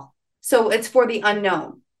catch-all. So it's for the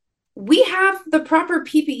unknown. We have the proper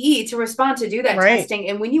PPE to respond to do that testing.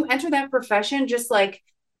 And when you enter that profession, just like,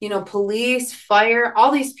 you know, police, fire,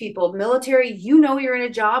 all these people, military, you know, you're in a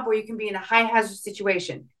job where you can be in a high hazard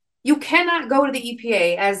situation. You cannot go to the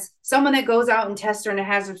EPA as someone that goes out and tests in a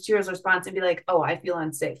hazardous materials response and be like, oh, I feel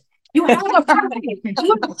unsafe. You have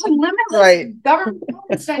to limit government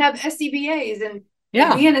to have SCBAs and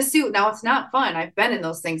be in a suit. Now, it's not fun. I've been in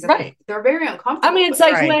those things. And they're very uncomfortable. I mean, it's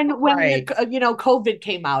like when COVID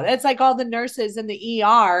came out. It's like all the nurses in the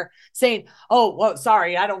ER saying, oh, well,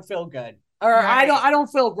 sorry, I don't feel good. Or I don't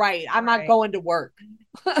feel right. I'm not going to work.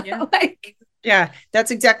 Yeah,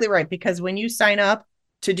 that's exactly right. Because when you sign up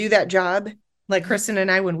to do that job, like Kristen and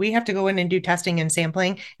I, when we have to go in and do testing and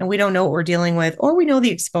sampling and we don't know what we're dealing with, or we know the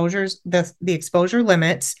exposures, the exposure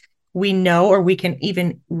limits, we know, or we can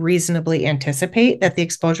even reasonably anticipate that the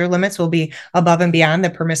exposure limits will be above and beyond the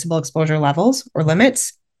permissible exposure levels or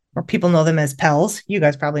limits, or people know them as PELs. You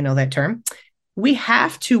guys probably know that term. We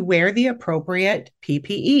have to wear the appropriate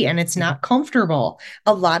PPE, and it's not comfortable.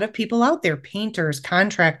 A lot of people out there, painters,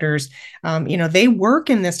 contractors, they work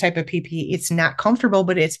in this type of PPE. It's not comfortable,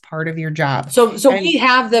 but it's part of your job. So we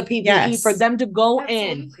have the PPE for them to go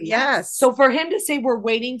in. Yes. So for him to say we're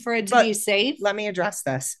waiting for it to be safe. Let me address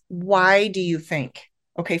this. Why do you think?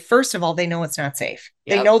 Okay, first of all, they know it's not safe.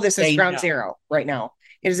 They know this is ground zero right now.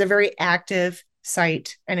 It is a very active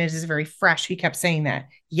site and it is very fresh. He kept saying that.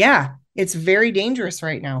 Yeah. It's very dangerous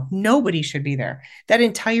right now. Nobody should be there. That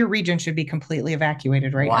entire region should be completely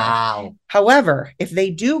evacuated right now. However, if they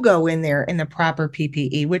do go in there in the proper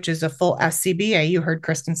PPE, which is a full SCBA, you heard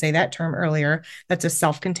Kristen say that term earlier, that's a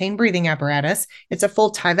self-contained breathing apparatus. It's a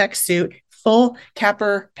full Tyvek suit, full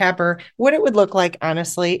capper, what it would look like,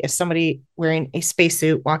 honestly, if somebody wearing a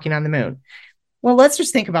spacesuit walking on the moon. Well, let's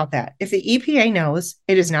just think about that. If the EPA knows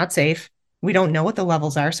it is not safe, we don't know what the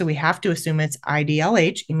levels are, so we have to assume it's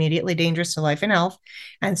IDLH, immediately dangerous to life and health.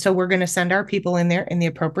 And so we're going to send our people in there in the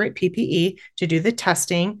appropriate PPE to do the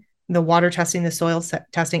testing, the water testing, the soil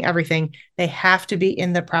testing, everything. They have to be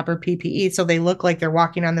in the proper PPE so they look like they're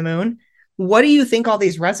walking on the moon. What do you think all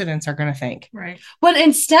these residents are going to think? Right. But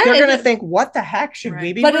instead, they're going to think, what the heck should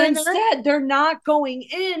we be doing? But instead, they're not going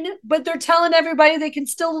in, but they're telling everybody they can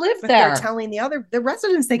still live there. They're telling the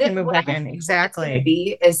residents they can move back in.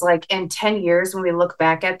 Exactly. Is like in 10 years, when we look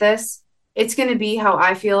back at this, it's going to be how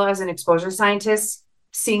I feel as an exposure scientist.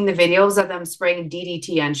 seeing the videos of them spraying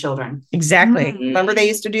DDT on children. Exactly. Mm-hmm. Remember they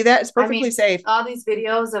used to do that? It's perfectly safe. All these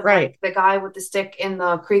videos of Right. like the guy with the stick in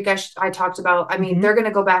the creek I talked about. I mean, they're going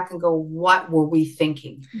to go back and go, what were we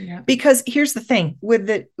thinking? Yeah. Because here's the thing with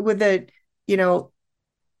the, you know,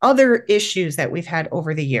 other issues that we've had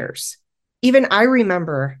over the years. Even I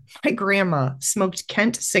remember my grandma smoked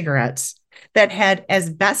Kent cigarettes that had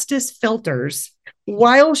asbestos filters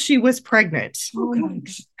while she was pregnant. Oh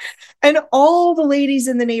gosh. And all the ladies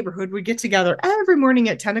in the neighborhood would get together every morning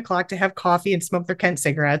at 10 o'clock to have coffee and smoke their Kent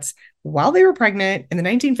cigarettes while they were pregnant in the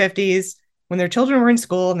 1950s when their children were in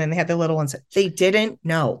school, and then they had their little ones. They didn't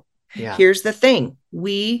know. Yeah. Here's the thing.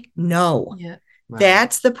 We know. Yeah. Right.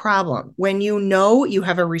 That's the problem. When you know, you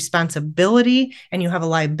have a responsibility and you have a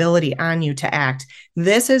liability on you to act.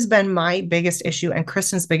 This has been my biggest issue and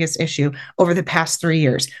Kristen's biggest issue over the past 3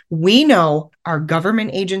 years. We know, our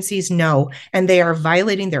government agencies know, and they are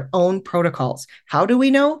violating their own protocols. How do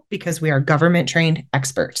we know? Because we are government trained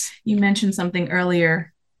experts. You mentioned something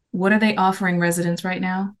earlier. What are they offering residents right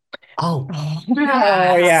now? Oh,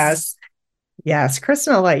 yes. Yes,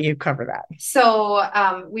 Kristen, I'll let you cover that. So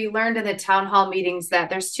we learned in the town hall meetings that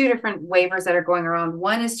there's 2 different waivers that are going around.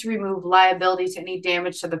 One is to remove liability to any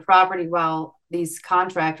damage to the property while these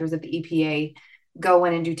contractors at the EPA go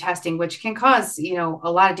in and do testing, which can cause, you know,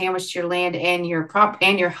 a lot of damage to your land and your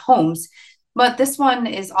and your homes. But this one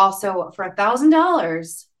is also for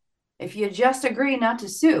 $1,000. If you just agree not to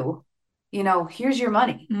sue, you know, here's your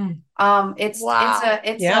money. It's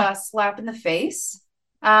a slap in the face.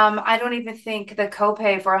 I don't even think the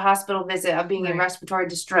copay for a hospital visit of being in respiratory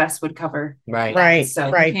distress would cover. Right.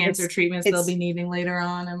 So Cancer treatments they'll be needing later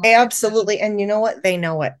on. Absolutely. And you know what? They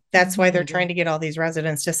know it. That's why they're trying to get all these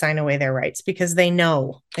residents to sign away their rights, because they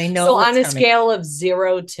know. So on a scale of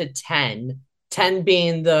 0 to 10, 10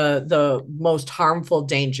 being the most harmful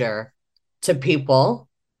danger to people,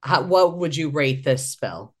 what would you rate this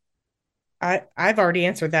spill? I've already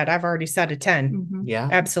answered that. I've already said a 10. Yeah.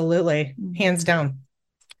 Absolutely. Hands down.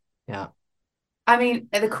 Yeah. I mean,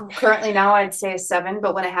 currently now I'd say a 7,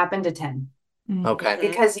 but when it happened, a 10. Okay.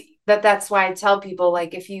 Because that's why I tell people,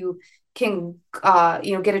 like, if you can,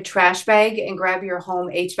 get a trash bag and grab your home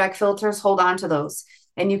HVAC filters, hold on to those.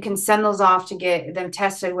 And you can send those off to get them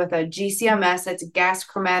tested with a GCMS, that's a gas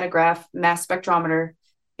chromatograph mass spectrometer.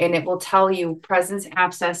 And it will tell you presence,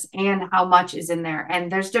 abscess, and how much is in there. And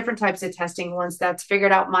there's different types of testing once that's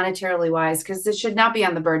figured out monetarily wise, because this should not be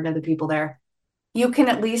on the burden of the people there. You can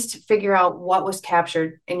at least figure out what was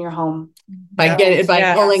captured in your home by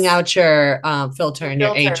pulling out your filter and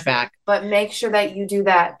your HVAC. But make sure that you do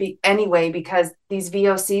that anyway, because these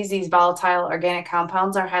VOCs, these volatile organic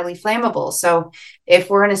compounds, are highly flammable. So if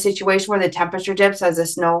we're in a situation where the temperature dips as a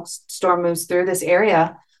snowstorm moves through this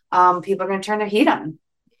area, people are going to turn their heat on.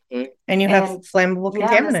 And you have flammable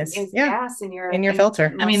contaminants gas in your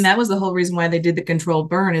filter. I mean, that was the whole reason why they did the controlled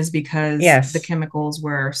burn, is because the chemicals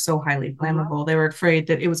were so highly flammable. They were afraid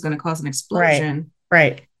that it was going to cause an explosion.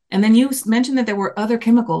 Right. And then you mentioned that there were other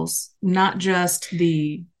chemicals, not just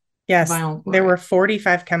the vinyl chloride. There were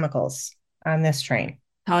 45 chemicals on this train.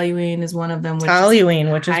 Toluene is one of them. Which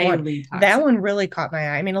is one. That one really caught my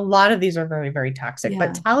eye. I mean, a lot of these are very, very toxic,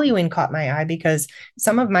 but toluene caught my eye because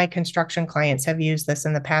some of my construction clients have used this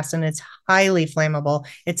in the past, and it's highly flammable.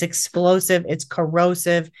 It's explosive. It's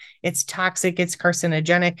corrosive. It's toxic. It's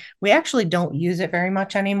carcinogenic. We actually don't use it very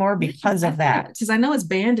much anymore because of that. Because I know it's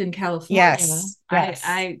banned in California. Yes.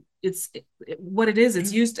 It's what it is.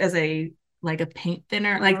 It's used as a paint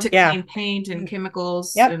thinner, to clean paint and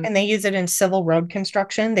chemicals. Yep. And they use it in civil road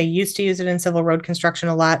construction. They used to use it in civil road construction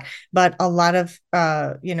a lot, but a lot of,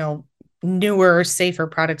 newer, safer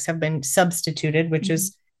products have been substituted, which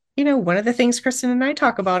is, one of the things Kristen and I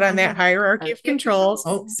talk about on that hierarchy of controls,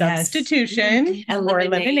 substitution or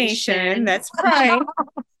elimination. That's right.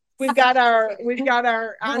 We've got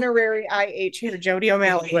our honorary IH here, Jodi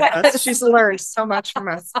O'Malley, with us. She's learned so much from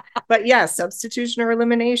us. But yes, substitution or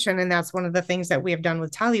elimination. And that's one of the things that we have done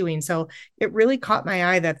with toluene. So it really caught my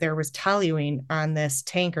eye that there was toluene on this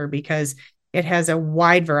tanker, because it has a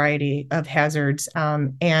wide variety of hazards,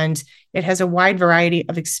 and it has a wide variety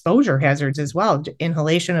of exposure hazards as well.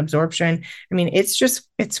 Inhalation, absorption. I mean,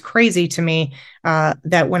 it's crazy to me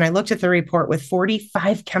that when I looked at the report with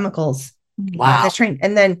 45 chemicals on this train,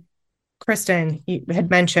 and then Kristen, you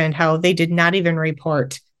had mentioned how they did not even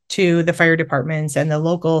report to the fire departments and the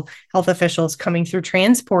local health officials coming through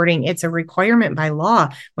transporting. It's a requirement by law.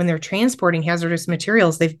 When they're transporting hazardous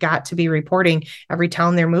materials, they've got to be reporting every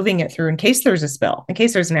town they're moving it through in case there's a spill, in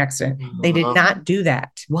case there's an accident. They did not do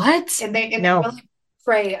that. What? And they really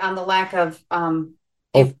prey on the lack of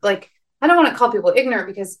I don't want to call people ignorant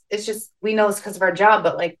because it's just, we know this because of our job,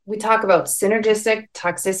 but like we talk about synergistic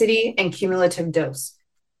toxicity and cumulative dose.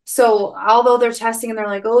 So although they're testing and they're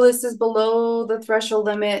like, oh, this is below the threshold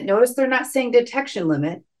limit, notice they're not saying detection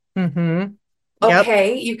limit. Mm-hmm.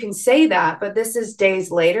 Okay, you can say that, but this is days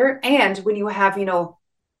later. And when you have,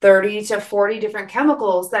 30 to 40 different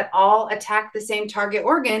chemicals that all attack the same target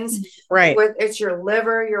organs, right? It's your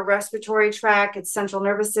liver, your respiratory tract, it's central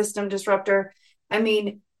nervous system disruptor. I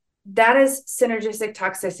mean, that is synergistic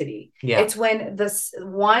toxicity. Yeah. It's when this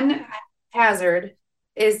one hazard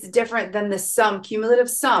is different than the cumulative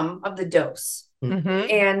sum of the dose. Mm-hmm.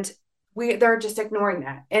 And they're just ignoring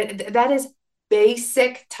that. And that is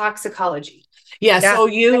basic toxicology. Yeah, so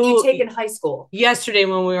that you take in high school. Yesterday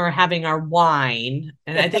when we were having our wine,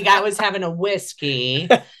 and I think I was having a whiskey,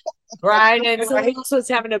 right? And someone else was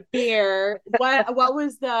having a beer. What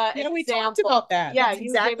was the example? We talked about that. Yeah, that's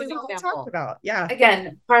exactly what we talked about. Yeah.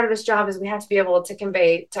 Again, part of this job is we have to be able to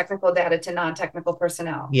convey technical data to non-technical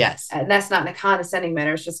personnel. Yes. And that's not in a condescending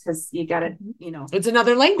manner. It's just because you got to, It's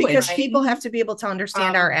another language. Because people have to be able to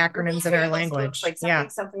understand our acronyms and our language. Like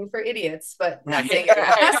something for idiots, but not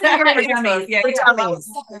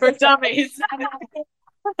for dummies.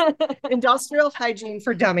 Industrial hygiene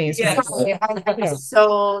for dummies. Yes. I'm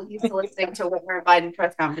so used to listening to Whitmer and Biden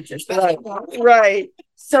press conferences. Right.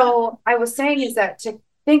 So I was saying is that to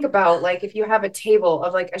think about, like, if you have a table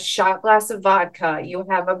of like a shot glass of vodka, you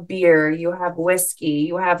have a beer, you have whiskey,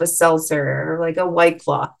 you have a seltzer or like a White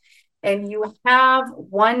Claw, and you have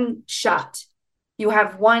one shot, you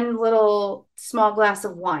have one little small glass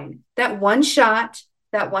of wine. That one shot,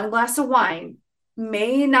 that one glass of wine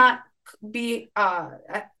may not be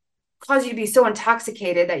cause you to be so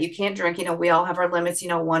intoxicated that you can't drink. We all have our limits,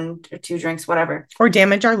 1 or 2 drinks, whatever, or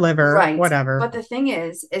damage our liver, right? Whatever. But the thing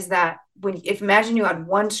is that imagine you had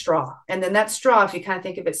one straw, and then that straw, if you kind of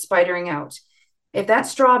think of it spidering out, if that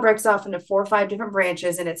straw breaks off into 4 or 5 different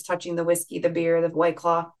branches and it's touching the whiskey, the beer, the White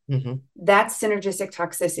Claw, that's synergistic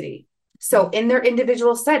toxicity. So in their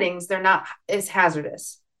individual settings, they're not as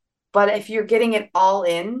hazardous. But if you're getting it all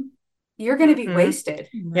in, you're going to be wasted.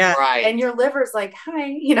 Yeah. Right. And your liver's like,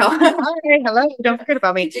 hi, Hi, hello. Don't forget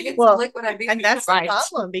about me. Well, and that's the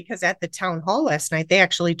problem, because at the town hall last night, they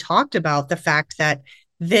actually talked about the fact that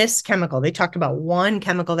this chemical, they talked about one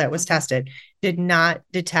chemical that was tested, did not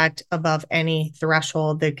detect above any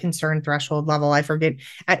threshold, the concern threshold level. I forget.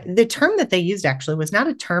 The term that they used actually was not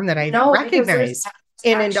a term that I recognized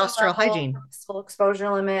in industrial hygiene. Full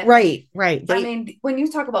exposure limit. Right. When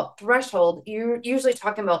you talk about threshold, you're usually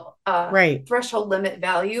talking about threshold limit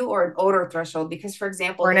value or an odor threshold, because, for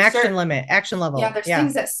example, or an action level. Yeah, there's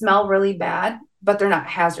things that smell really bad, but they're not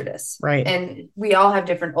hazardous. Right. And we all have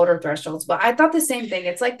different odor thresholds. But I thought the same thing.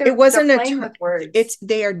 It's like they're playing with words.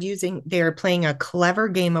 They are playing a clever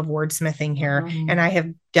game of wordsmithing here. And I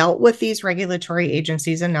have dealt with these regulatory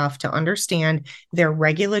agencies enough to understand their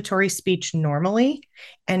regulatory speech normally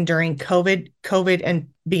and during COVID and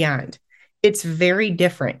beyond. It's very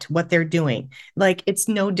different what they're doing. Like, it's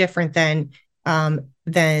no different than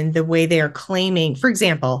the way they are claiming, for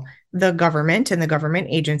example, the government and the government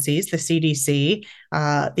agencies, the CDC,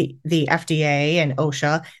 the FDA and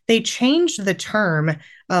OSHA, they changed the term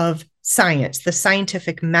of science, the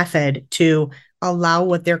scientific method, to allow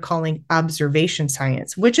what they're calling observation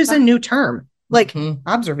science, which is a new term, like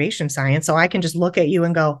observation science. So I can just look at you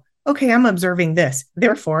and go, okay, I'm observing this.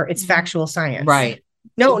 Therefore, it's factual science. Right.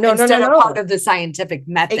 No. Part of the scientific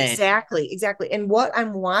method. Exactly. And what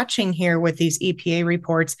I'm watching here with these EPA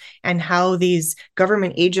reports and how these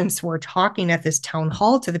government agents were talking at this town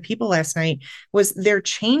hall to the people last night was they're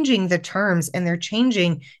changing the terms and they're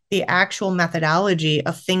changing the actual methodology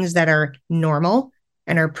of things that are normal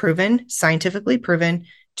and are proven, scientifically proven,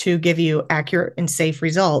 to give you accurate and safe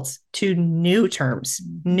results, to new terms,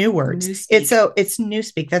 new words. It's new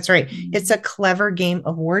speak. That's right. It's a clever game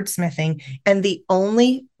of wordsmithing. And the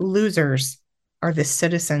only losers are the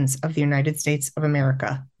citizens of the United States of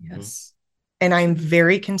America. Yes. And I'm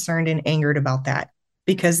very concerned and angered about that,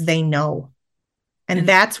 because they know. And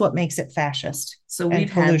that's what makes it fascist. So we've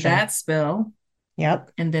had that spill.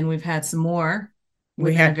 Yep. And then we've had some more.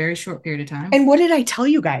 We had a very short period of time. And what did I tell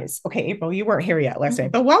you guys? Okay, April, you weren't here yet last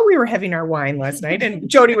night, but while we were having our wine last night and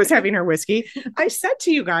Jodi was having her whiskey, I said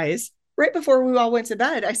to you guys right before we all went to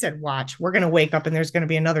bed, I said, watch, we're going to wake up and there's going to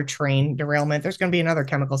be another train derailment. There's going to be another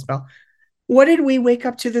chemical spill. What did we wake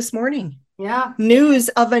up to this morning? Yeah. News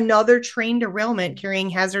of another train derailment carrying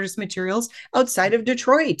hazardous materials outside of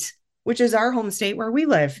Detroit, which is our home state where we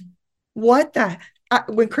live. What the?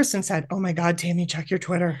 when Kristen said, "Oh my God, Tammy, check your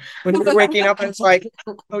Twitter," when we were waking up, it's like,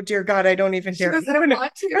 "Oh dear God, I don't even dare. I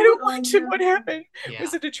don't want to. What happened? Yeah.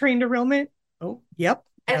 Was it a train derailment?" Oh, yep.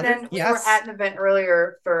 And then we were at an event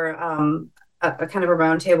earlier for a kind of a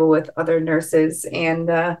round table with other nurses, and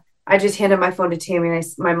I just handed my phone to Tammy, and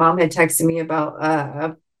my mom had texted me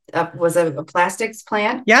about a plastics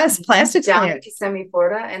plant. Yes, plastics down plant in Kissimmee,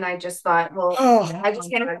 Florida, and I just thought, well, I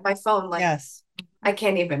just handed her my phone, like, yes. I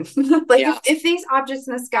can't even. Like, if these objects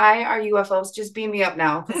in the sky are UFOs, just beam me up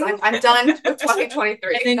now, because I'm done with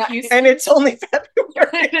 2023. And it's only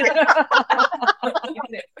February.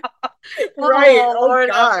 Right. Oh Lord,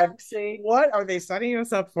 God. What are they setting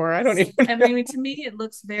us up for? I don't even know. I mean, to me, it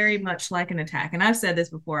looks very much like an attack. And I've said this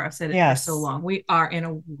before. I've said it for so long. We are in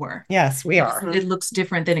a war. Yes, we are. It looks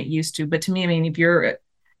different than it used to. But to me, I mean, if you're,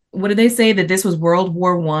 what did they say, that this was World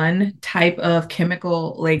War I type of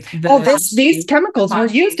chemical? Like these chemicals were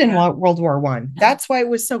used in World War I. That's why it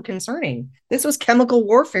was so concerning. This was chemical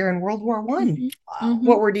warfare in World War I. Mm-hmm.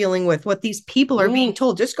 What we're dealing with, what these people are being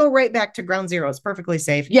told, just go right back to ground zero. It's perfectly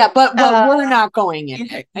safe. Yeah, but we're not going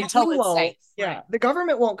in until it's safe. Yeah, the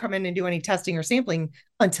government won't come in and do any testing or sampling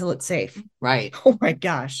until it's safe. Right. Oh my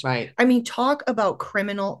gosh. Right. I mean, talk about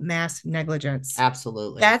criminal mass negligence.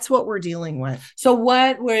 Absolutely. That's what we're dealing with. So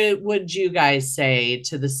what would you guys say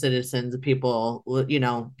to the citizens, the people,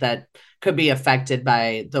 that could be affected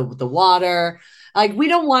by the water? Like, we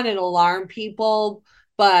don't want to alarm people,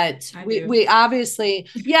 but we obviously,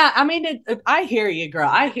 I mean, I hear you, girl.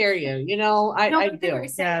 I hear you. I do.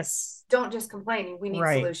 Yes. Don't just complain. We need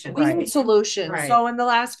solutions. We need solutions. Right. So in the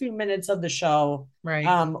last few minutes of the show, right,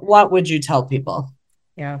 what would you tell people?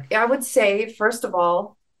 Yeah, I would say, first of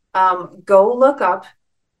all, go look up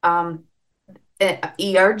ERG.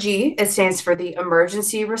 It stands for the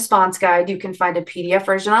Emergency Response Guide. You can find a PDF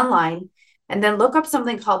version online, and then look up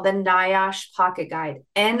something called the NIOSH Pocket Guide.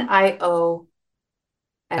 NIOSH.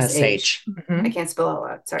 Mm-hmm. I can't spell out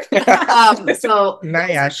loud. Sorry. So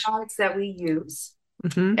NIOSH products that we use.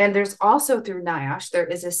 Mm-hmm. And there's also through NIOSH, there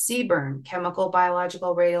is a CBRN, chemical,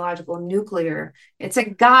 biological, radiological, nuclear. It's a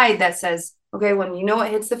guide that says, okay, when it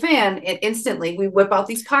hits the fan, we whip out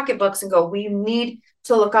these pocketbooks and go, we need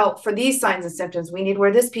to look out for these signs and symptoms. We need to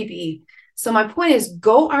wear this PPE. So my point is,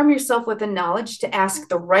 go arm yourself with the knowledge to ask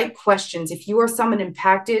the right questions. If you are someone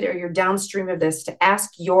impacted or you're downstream of this, to ask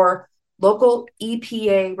your local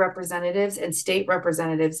EPA representatives and state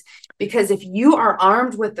representatives, because if you are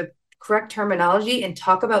armed with the correct terminology and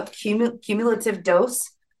talk about cumulative dose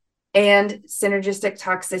and synergistic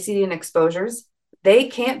toxicity and exposures, they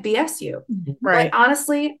can't BS you. Right. But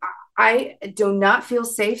honestly, I do not feel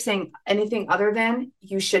safe saying anything other than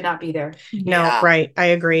you should not be there. No, right. I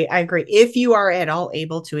agree. If you are at all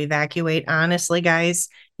able to evacuate, honestly, guys,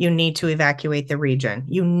 you need to evacuate the region.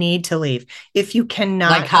 You need to leave. If you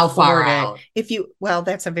cannot, like how far out?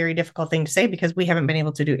 That's a very difficult thing to say because we haven't been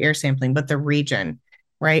able to do air sampling, but the region.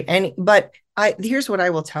 Right. Here's what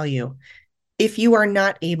I will tell you. If you are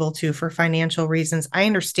not able to, for financial reasons, I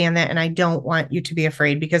understand that. And I don't want you to be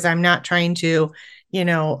afraid, because I'm not trying to,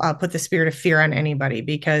 put the spirit of fear on anybody,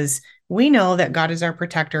 because we know that God is our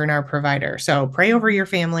protector and our provider. So pray over your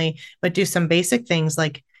family, but do some basic things.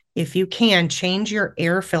 Like, if you can, change your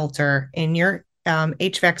air filter in your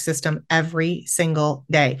HVAC system every single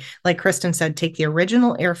day. Like Kristen said, take the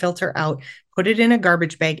original air filter out, put it in a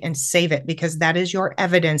garbage bag and save it, because that is your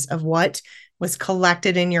evidence of what was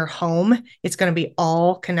collected in your home. It's going to be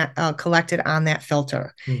all collected on that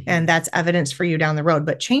filter. Mm-hmm. And that's evidence for you down the road.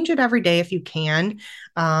 But change it every day if you can,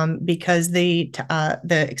 because the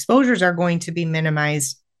exposures are going to be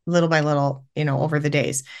minimized little by little, over the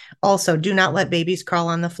days. Also, do not let babies crawl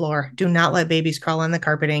on the floor. Do not let babies crawl on the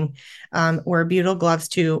carpeting. Wear butyl gloves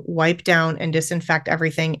to wipe down and disinfect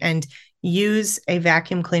everything, and use a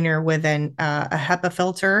vacuum cleaner with a HEPA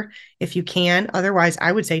filter if you can. Otherwise,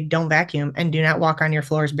 I would say don't vacuum, and do not walk on your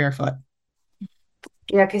floors barefoot.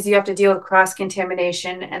 Yeah, because you have to deal with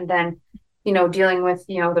cross-contamination, and then, dealing with,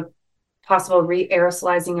 the possible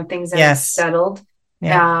re-aerosolizing of things that have settled.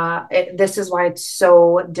 Yeah. This is why it's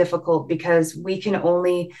so difficult, because we can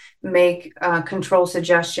only make control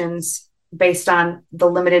suggestions based on the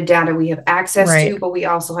limited data we have access to, but we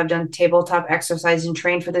also have done tabletop exercise and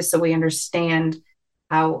trained for this, so we understand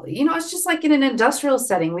how, it's just like in an industrial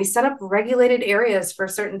setting. We set up regulated areas for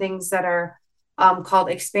certain things that are called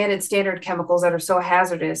expanded standard chemicals that are so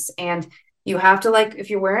hazardous. And you have to, if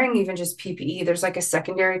you're wearing even just PPE, there's a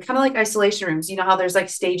secondary, kind of like isolation rooms. You know how there's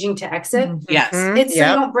staging to exit? Yes. It's so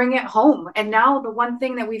you don't bring it home. And now the one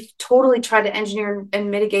thing that we've totally tried to engineer and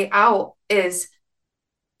mitigate out is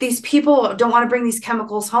these people don't want to bring these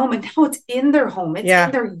chemicals home, and now it's in their home. It's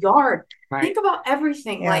in their yard. Right. Think about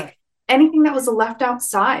everything, like anything that was left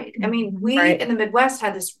outside. I mean, we in the Midwest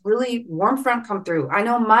had this really warm front come through. I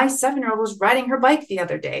know my 7-year-old was riding her bike the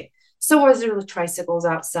other day. So is there tricycles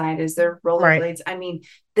outside? Is there rollerblades? I mean,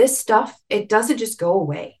 this stuff, it doesn't just go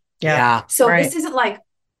away. Yeah. So this isn't like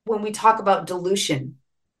when we talk about dilution.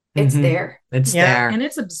 It's there. It's there. And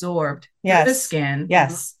it's absorbed through the skin.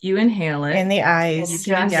 Yes. You inhale it. In the eyes.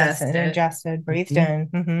 You can and ingested, breathed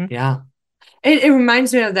in. Yeah. It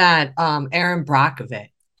reminds me of that Aaron Brockovich.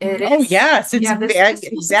 It is. Oh, yes. It's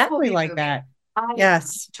exactly like that. I'm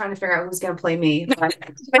trying to figure out who's going to play me.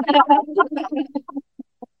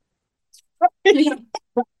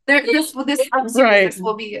 This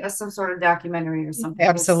will be some sort of documentary or something.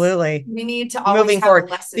 Absolutely. We need to always moving have forward,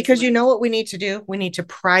 lessons because you know what we need to do? We need to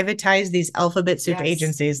privatize these alphabet soup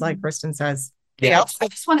agencies, like Kristen says. I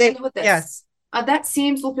just want to end with this. Yes. That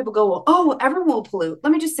seems when people go, well, oh, everyone will pollute.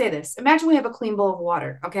 Let me just say this. Imagine we have a clean bowl of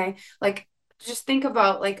water. Okay. Like, just think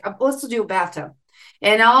about let's do a bathtub.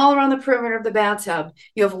 And all around the perimeter of the bathtub,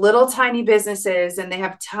 you have little tiny businesses and they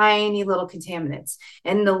have tiny little contaminants.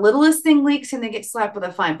 And the littlest thing leaks and they get slapped with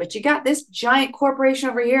a fine. But you got this giant corporation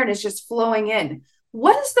over here and it's just flowing in.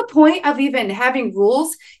 What is the point of even having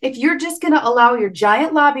rules if you're just going to allow your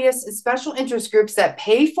giant lobbyists and special interest groups that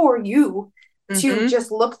pay for you to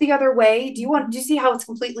just look the other way? Do you see how it's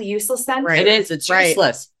completely useless then? Right. It is. It's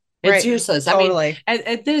useless. It's useless. Totally. I mean,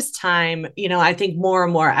 at this time, I think more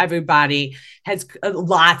and more everybody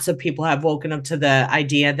lots of people have woken up to the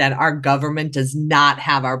idea that our government does not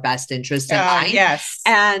have our best interest in mind. Yes.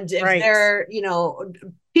 And if they're,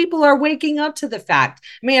 people are waking up to the fact.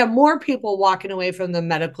 I mean, have more people walking away from the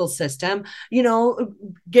medical system,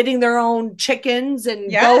 getting their own chickens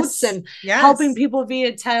and goats and helping people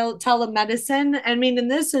via telemedicine. I mean,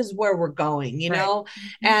 and this is where we're going,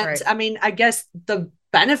 and I mean, I guess the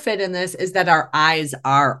benefit in this is that our eyes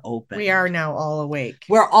are open. We are now all awake.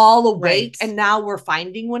 We're all awake, and now we're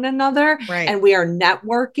finding one another, and we are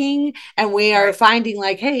networking, and we are finding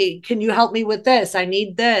like, hey, can you help me with this? I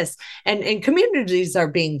need this, and communities are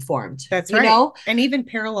being formed. That's right. And even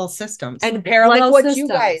parallel systems, and parallel like what systems.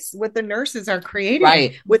 You guys with the nurses are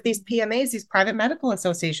creating, with these PMAs, these private medical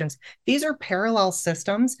associations. These are parallel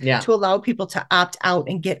systems to allow people to opt out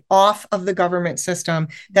and get off of the government system.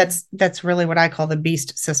 That's really what I call the beast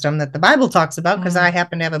system that the Bible talks about, because I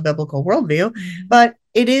happen to have a biblical worldview, but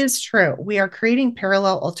it is true. We are creating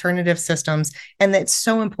parallel alternative systems, and that's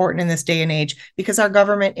so important in this day and age because our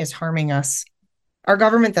government is harming us. Our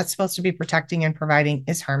government that's supposed to be protecting and providing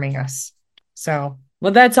is harming us. So,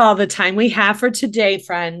 well, that's all the time we have for today,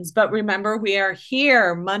 friends. But remember, we are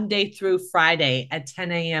here Monday through Friday at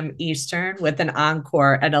 10 a.m. Eastern with an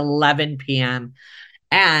encore at 11 p.m.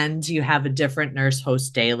 And you have a different nurse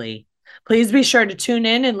host daily. Please be sure to tune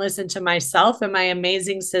in and listen to myself and my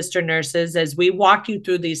amazing sister nurses as we walk you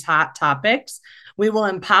through these hot topics. We will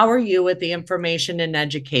empower you with the information and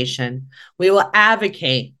education. We will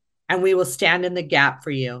advocate and we will stand in the gap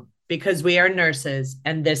for you because we are nurses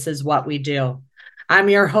and this is what we do. I'm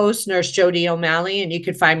your host, Nurse Jodi O'Malley, and you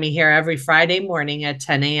can find me here every Friday morning at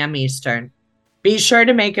 10 a.m. Eastern. Be sure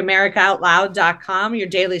to make AmericaOutloud.com your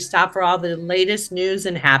daily stop for all the latest news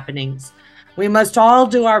and happenings. We must all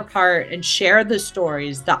do our part and share the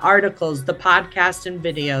stories, the articles, the podcasts, and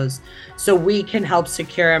videos so we can help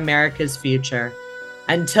secure America's future.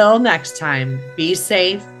 Until next time, be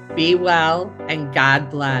safe, be well, and God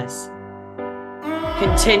bless.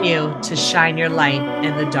 Continue to shine your light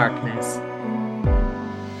in the darkness.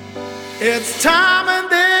 It's time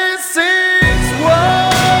and this is